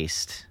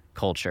fast-paced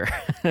culture.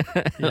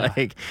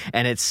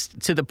 And it's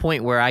to the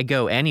point where I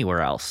go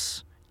anywhere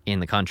else in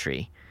the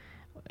country,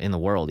 in the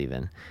world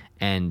even,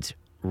 and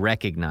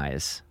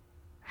recognize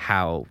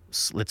how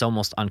it's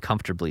almost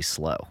uncomfortably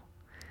slow.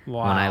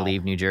 Wow. When I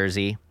leave New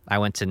Jersey, I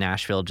went to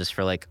Nashville just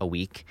for like a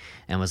week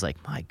and was like,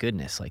 my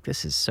goodness, like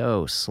this is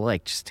so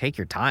slick. Just take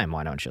your time.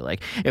 Why don't you?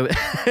 Like,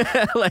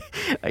 like,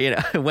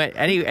 went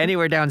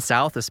anywhere down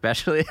south,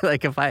 especially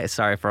like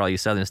sorry for all you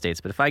southern states,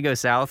 but if I go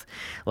south,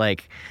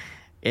 like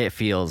it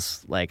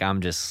feels like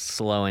I'm just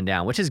slowing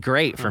down, which is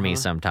great for me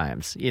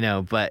sometimes,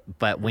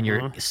 but when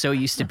you're so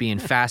used to being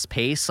fast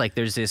paced, like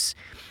there's this,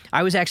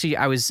 I was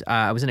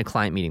in a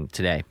client meeting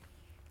today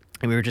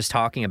and we were just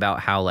talking about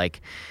how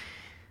like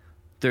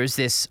there's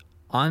this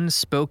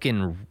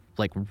unspoken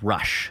like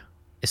rush.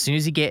 As soon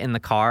as you get in the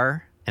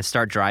car and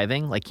start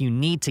driving, like you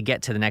need to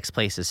get to the next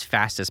place as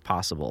fast as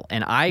possible.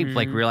 And I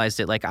like realized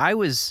it. Like I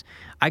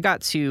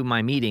got to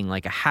my meeting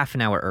like a half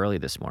an hour early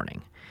this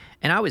morning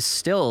and I was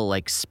still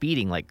like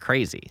speeding like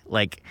crazy.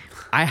 Like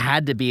I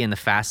had to be in the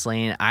fast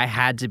lane. I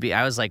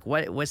was like,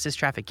 what's this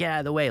traffic? Get out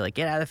of the way. Like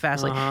get out of the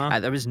fast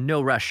lane. There was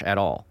no rush at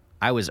all.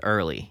 I was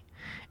early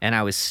and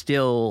I was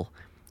still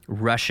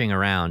rushing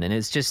around. And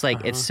it's just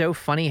like, it's so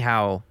funny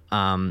how,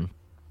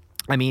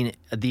 I mean,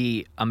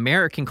 the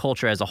American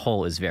culture as a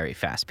whole is very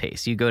fast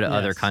paced. You go to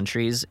other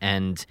countries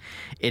and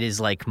it is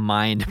like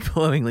mind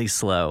blowingly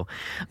slow.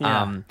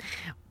 Yeah.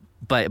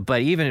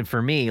 But even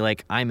for me,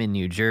 like I'm in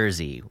New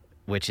Jersey,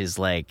 which is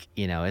like,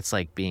 it's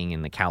like being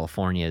in the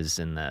Californias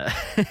and the,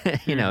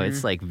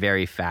 it's like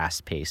very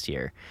fast paced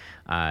here,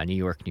 New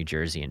York, New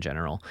Jersey in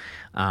general.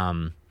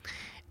 But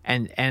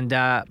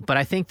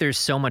I think there's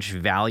so much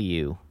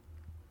value.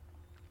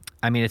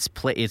 I mean,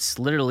 it's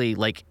literally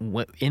like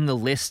in the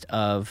list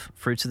of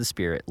fruits of the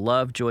Spirit: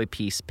 love, joy,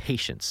 peace,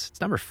 patience.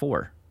 It's number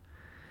 4.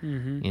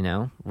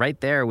 Right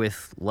there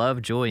with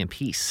love, joy, and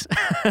peace.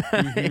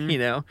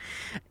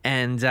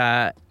 And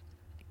I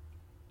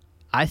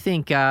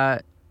think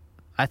that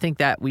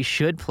we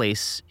should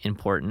place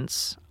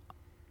importance,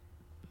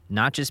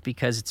 not just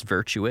because it's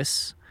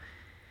virtuous,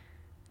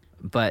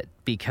 but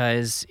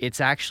because it's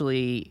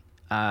actually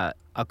a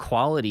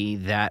quality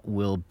that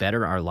will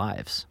better our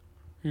lives.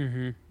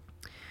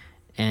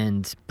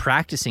 And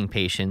practicing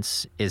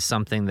patience is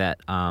something that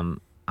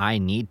I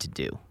need to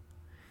do.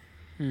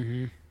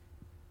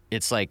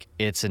 It's like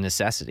it's a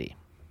necessity.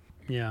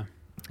 Yeah.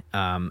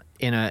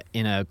 In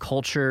a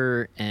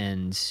culture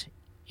and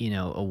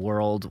a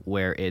world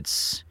where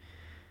it's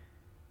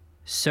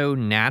so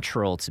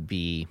natural to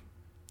be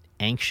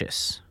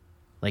anxious,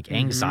 like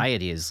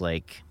anxiety is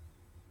like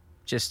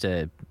just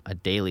a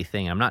daily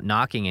thing. I'm not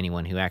knocking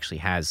anyone who actually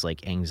has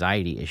like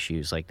anxiety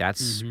issues. Like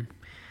that's.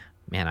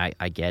 Man, I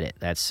get it.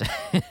 That's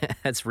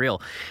that's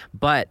real.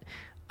 But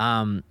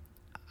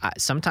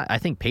sometimes I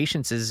think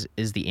patience is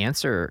the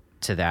answer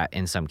to that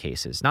in some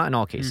cases. Not in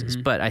all cases,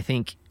 but I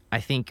think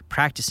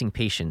practicing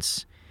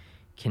patience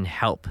can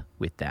help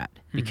with that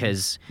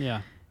because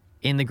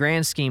in the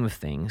grand scheme of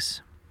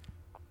things,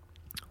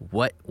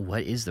 what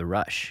is the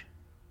rush?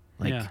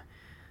 Like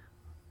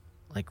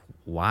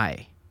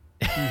why?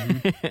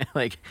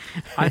 Like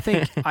I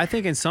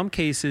think in some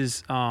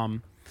cases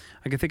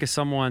I can think of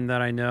someone that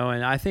I know,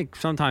 and I think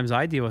sometimes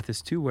I deal with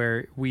this too,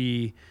 where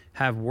we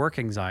have work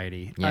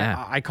anxiety.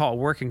 Yeah. I call it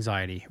work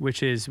anxiety,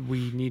 which is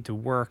we need to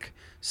work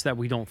so that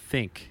we don't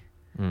think.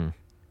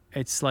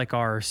 It's like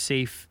our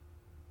safe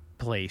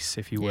place,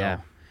 if you will. Yeah.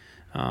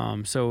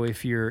 So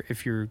if you're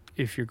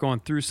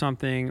going through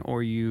something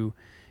or you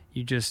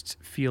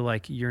just feel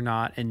like you're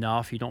not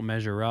enough, you don't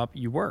measure up,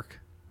 you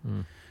work.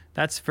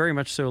 That's very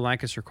much so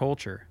Lancaster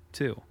culture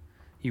too.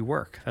 You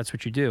work. That's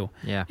what you do.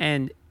 Yeah.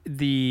 And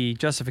the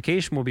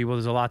justification will be, well,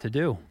 there's a lot to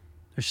do.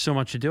 There's so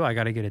much to do. I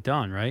got to get it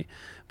done, right?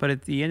 But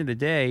at the end of the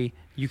day,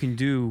 you can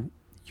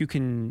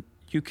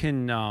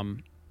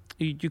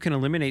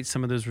eliminate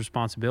some of those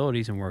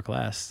responsibilities and work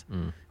less.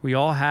 We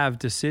all have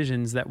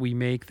decisions that we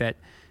make that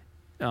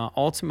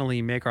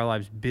ultimately make our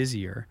lives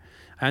busier.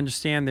 I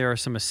understand there are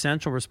some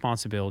essential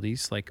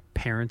responsibilities like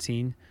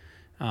parenting,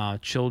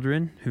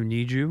 children who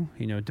need you,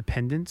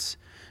 dependents,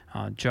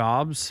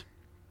 jobs,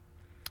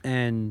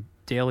 and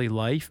daily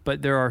life,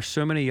 but there are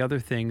so many other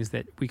things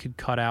that we could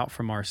cut out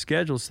from our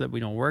schedule so that we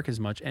don't work as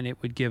much, and it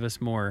would give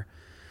us more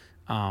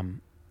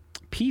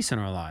peace in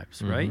our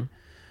lives, right?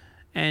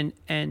 And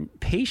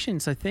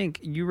patience, I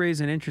think you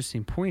raise an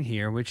interesting point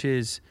here, which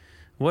is,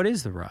 what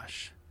is the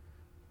rush?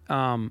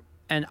 And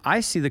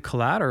I see the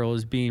collateral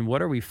as being,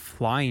 what are we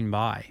flying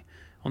by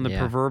on the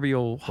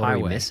proverbial highway? What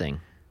are we missing?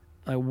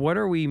 Like, what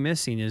are we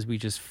missing as we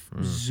just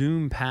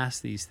zoom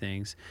past these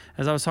things?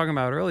 As I was talking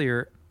about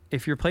earlier,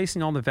 if you're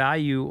placing all the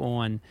value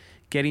on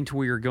getting to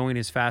where you're going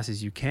as fast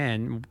as you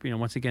can,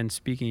 once again,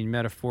 speaking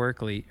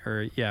metaphorically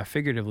or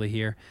figuratively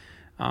here,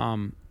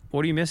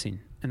 what are you missing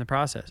in the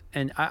process?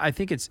 And I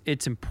think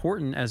it's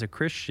important as a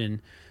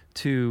Christian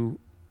to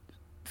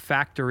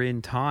factor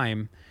in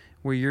time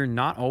where you're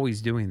not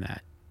always doing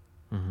that.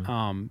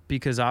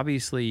 Because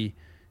obviously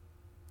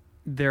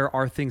there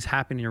are things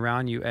happening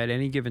around you at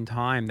any given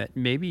time that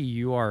maybe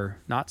you are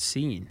not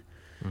seeing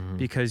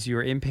because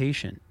you're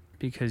impatient,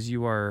 because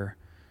you are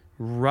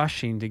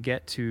rushing to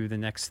get to the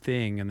next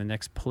thing and the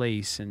next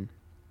place. And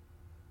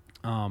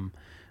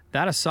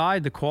that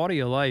aside, the quality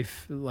of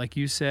life, like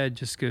you said,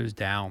 just goes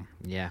down.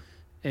 Yeah.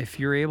 If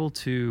you're able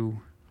to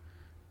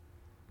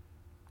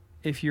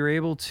if you're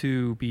able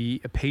to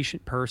be a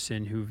patient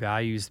person who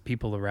values the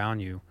people around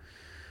you,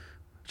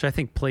 which I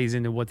think plays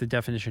into what the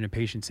definition of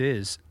patience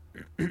is,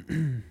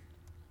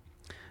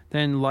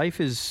 then life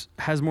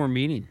has more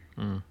meaning.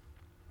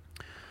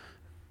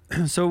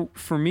 So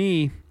for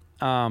me,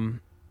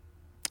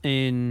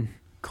 in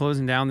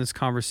closing down this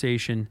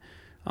conversation,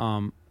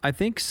 I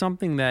think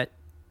something that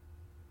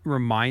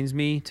reminds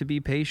me to be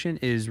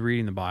patient is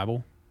reading the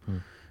Bible,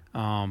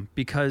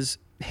 because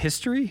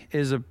history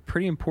is a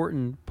pretty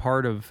important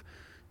part of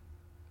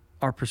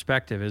our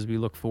perspective as we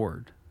look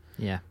forward.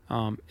 Yeah.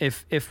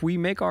 If we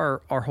make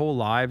our whole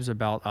lives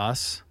about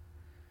us,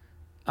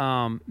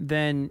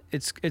 then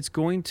it's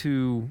going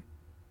to,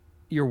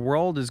 your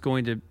world is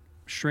going to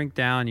shrink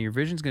down. Your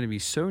vision's going to be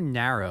so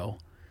narrow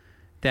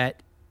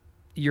that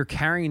you're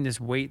carrying this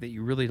weight that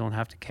you really don't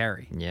have to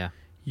carry. Yeah.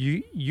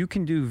 You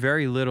can do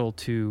very little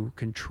to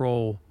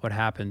control what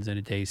happens in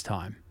a day's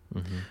time.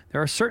 Mm-hmm.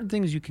 There are certain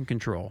things you can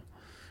control,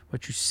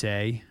 what you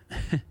say,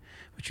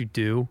 what you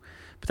do,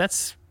 but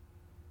that's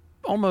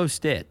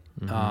almost it.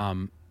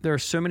 Mm-hmm. There are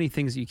so many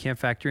things that you can't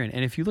factor in.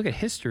 And if you look at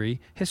history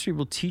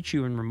will teach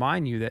you and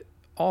remind you that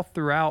all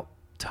throughout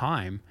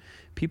time,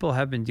 people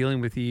have been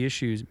dealing with the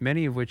issues,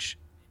 many of which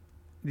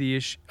many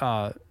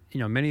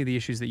of the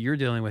issues that you're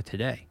dealing with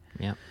today.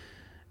 Yeah.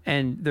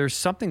 And there's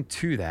something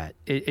to that.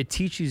 It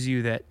teaches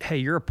you that, hey,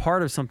 you're a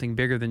part of something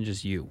bigger than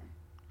just you.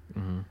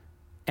 Mm-hmm.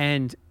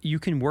 And you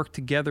can work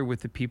together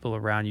with the people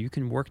around you. You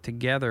can work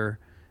together,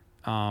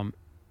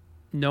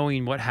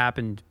 knowing what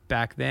happened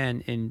back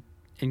then and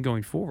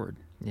going forward.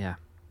 Yeah.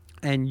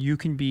 And you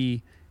can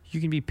be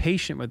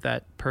patient with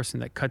that person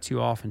that cuts you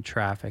off in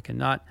traffic, and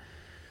not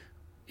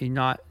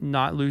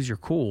lose your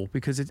cool,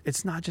 because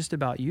it's not just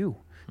about you.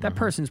 That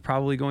person's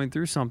probably going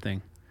through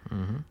something.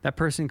 Mm-hmm. That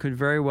person could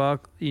very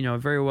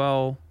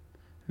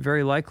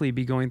likely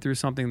be going through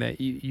something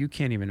that you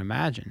can't even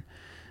imagine.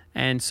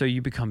 And so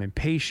you become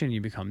impatient,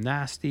 you become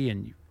nasty,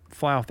 and you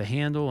fly off the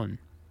handle, and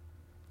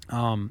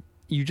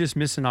you just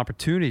miss an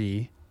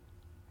opportunity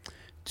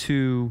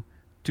to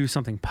do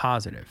something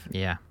positive.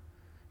 Yeah.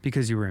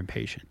 Because you were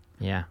impatient.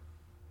 Yeah.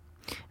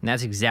 And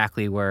that's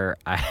exactly where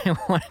I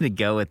wanted to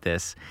go with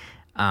this.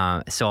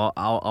 So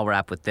I'll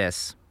wrap with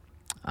this.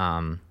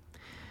 I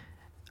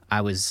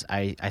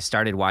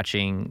started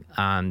watching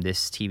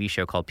this TV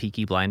show called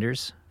Peaky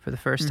Blinders for the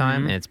first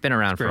time, and it's been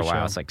around for a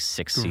while. Show. It's like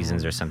 6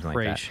 seasons or something like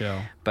that. Great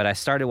show. But I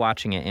started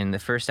watching it. In the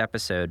first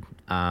episode,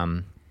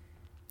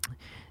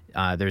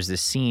 there's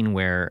this scene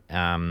where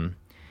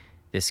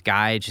this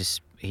guy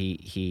just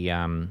he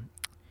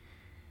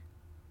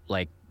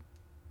like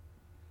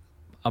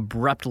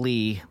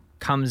abruptly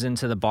comes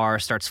into the bar,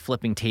 starts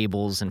flipping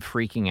tables and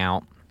freaking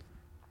out.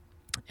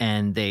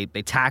 And they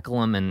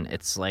tackle him, and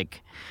it's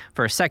like,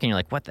 for a second, you're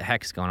like, what the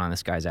heck is going on?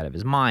 This guy's out of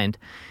his mind.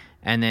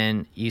 And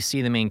then you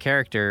see the main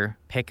character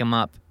pick him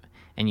up,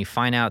 and you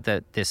find out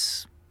that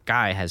this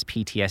guy has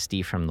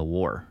PTSD from the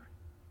war.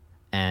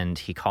 And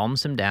he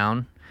calms him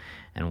down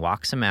and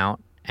walks him out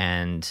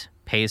and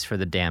pays for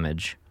the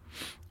damage.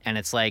 And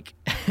it's like,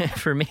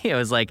 for me, it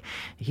was like,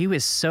 it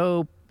was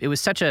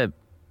such a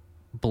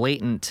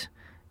blatant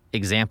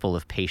example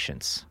of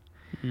patience.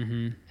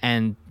 Mm-hmm.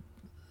 And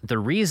the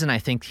reason I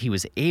think he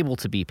was able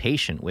to be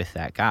patient with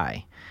that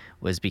guy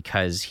was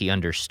because he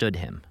understood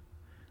him.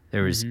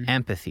 There was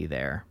empathy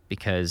there,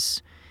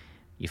 because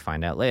you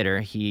find out later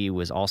he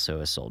was also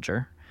a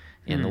soldier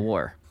in the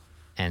war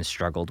and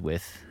struggled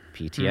with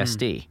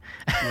PTSD.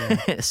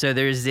 Yeah. So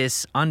there's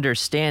this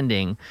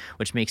understanding,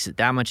 which makes it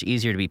that much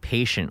easier to be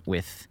patient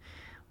with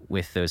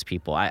those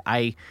people.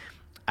 I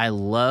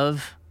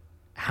love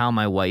how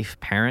my wife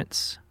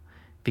parents,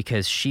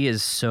 because she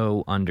is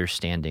so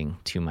understanding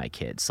to my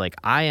kids. Like,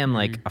 I am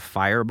like a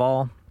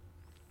fireball.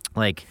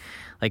 Like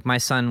my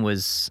son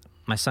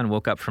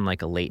woke up from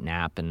like a late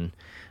nap, and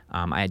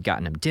I had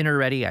gotten him dinner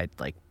ready. I'd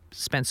like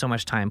spent so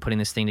much time putting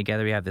this thing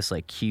together. We have this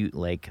like cute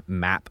like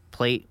map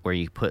plate where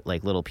you put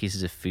like little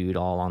pieces of food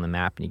all on the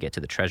map, and you get to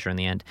the treasure in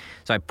the end.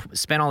 So I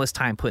spent all this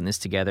time putting this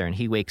together, and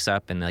he wakes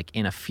up and like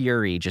in a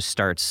fury just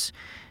starts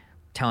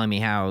telling me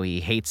how he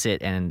hates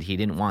it and he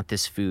didn't want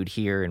this food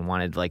here and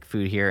wanted like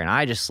food here. And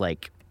I just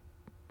like,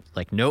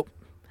 nope,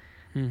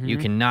 you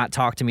cannot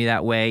talk to me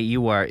that way.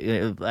 You are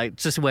like,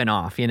 just went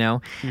off, you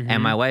know?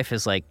 And my wife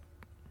is like,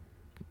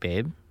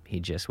 babe,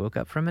 he just woke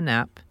up from a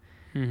nap.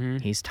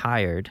 He's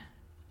tired.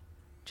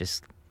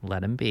 Just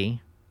let him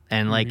be.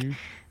 And like,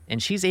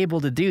 and she's able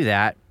to do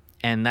that.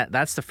 And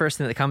that's the first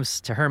thing that comes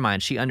to her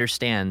mind. She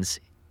understands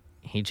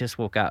he just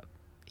woke up.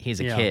 He's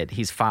a kid.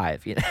 He's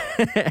 5, you know?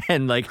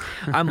 And like,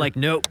 I'm like,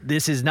 nope,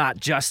 this is not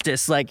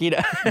justice. Like, you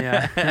know,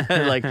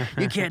 like,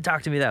 you can't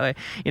talk to me that way,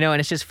 you know? And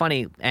it's just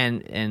funny.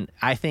 And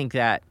I think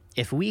that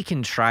if we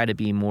can try to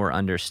be more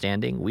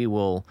understanding, we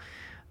will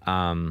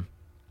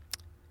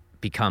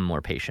become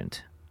more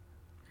patient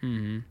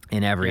in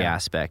every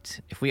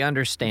aspect. If we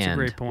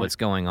understand what's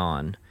going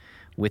on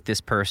with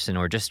this person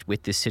or just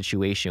with this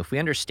situation, if we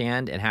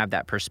understand and have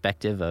that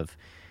perspective of,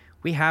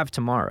 we have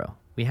tomorrow,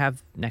 we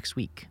have next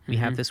week, we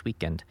have this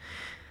weekend,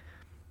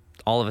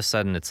 all of a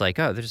sudden it's like,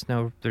 oh, there's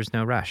no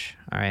rush.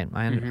 All right,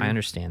 I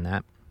understand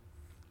that.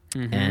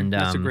 And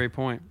that's a great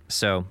point.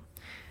 So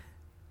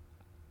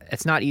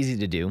it's not easy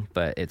to do,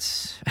 but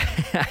it's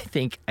I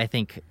think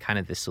kind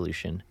of the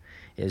solution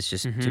is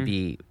just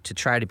to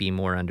try to be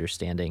more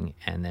understanding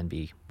and then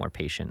be more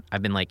patient.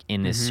 I've been like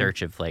in this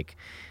search of like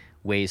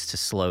ways to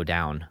slow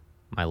down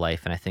my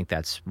life, and I think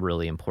that's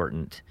really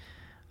important,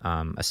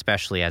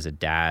 especially as a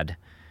dad.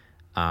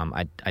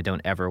 I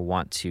don't ever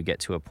want to get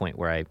to a point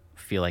where I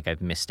feel like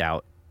I've missed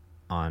out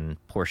on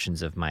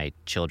portions of my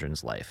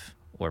children's life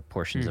or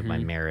portions of my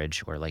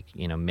marriage, or like,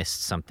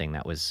 missed something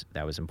that was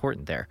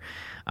important there.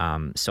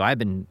 So I've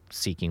been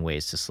seeking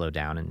ways to slow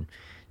down and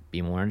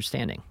be more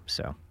understanding.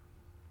 So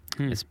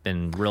it's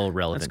been real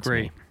relevant to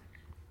me.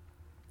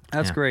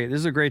 That's great. This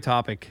is a great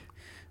topic.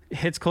 It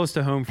hits close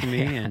to home for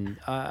me. And,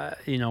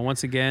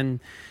 once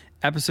again,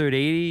 episode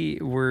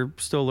 80, we're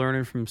still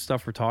learning from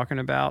stuff we're talking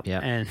about.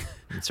 Yeah, and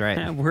that's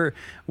right.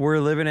 we're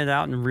living it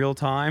out in real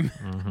time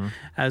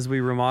as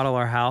we remodel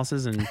our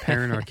houses and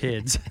parent our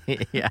kids.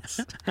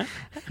 Yes.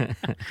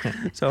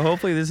 So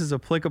hopefully this is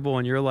applicable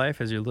in your life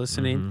as you're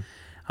listening.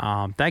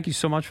 Thank you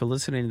so much for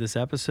listening to this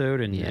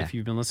episode. And if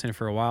you've been listening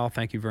for a while,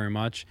 thank you very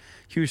much.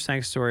 Huge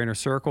thanks to our Inner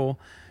Circle.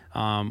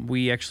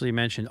 We actually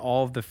mentioned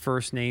all of the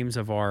first names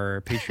of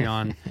our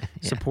Patreon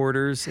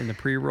supporters in the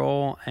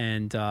pre-roll,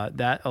 and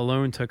that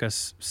alone took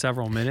us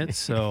several minutes.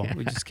 So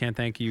we just can't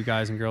thank you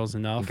guys and girls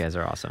enough. You guys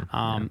are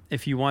awesome.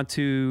 If you want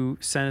to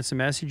send us a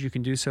message, you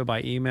can do so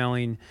by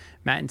emailing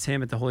Matt and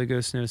Tim at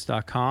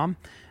theholyghostnotes.com,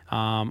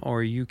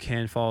 or you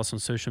can follow us on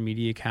social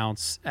media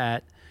accounts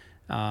at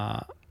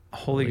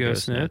Holy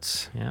Ghost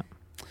Notes. Yeah.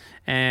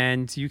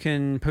 And you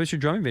can post your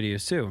drumming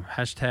videos too.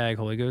 #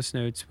 Holy Ghost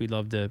Notes. We'd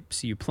love to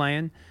see you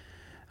playing.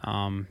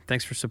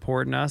 Thanks for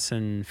supporting us,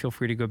 and feel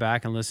free to go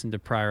back and listen to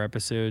prior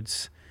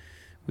episodes.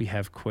 We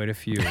have quite a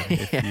few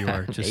if you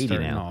are just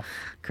starting off.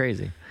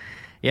 Crazy.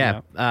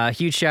 Yeah.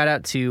 Huge shout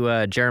out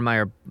to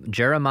Jeremiah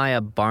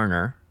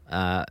Barner,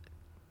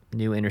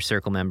 new Inner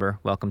Circle member.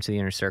 Welcome to the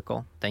Inner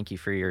Circle. Thank you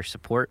for your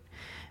support.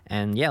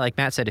 And yeah, like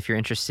Matt said, if you're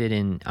interested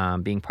in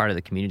being part of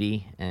the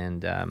community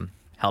and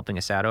helping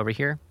us out over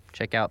here,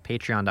 check out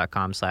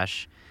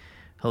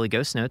patreon.com/Holy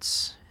Ghost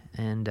Notes.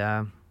 And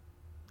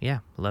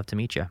we'd love to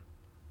meet you.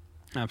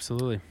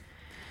 Absolutely.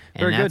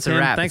 And very good, that's a Tim.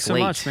 wrap. Thanks It's so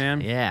late. much, man.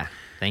 Yeah.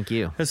 Thank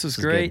you. This was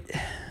great. Good.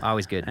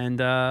 Always good.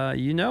 And,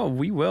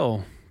 we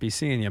will be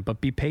seeing you,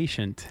 but be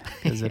patient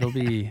because it'll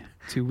be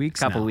 2 weeks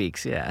Couple now.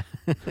 weeks, yeah.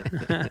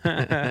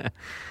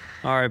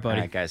 All right, buddy.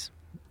 All right, guys.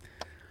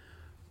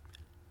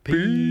 Peace.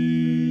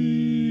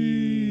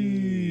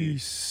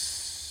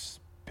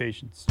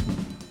 Patience.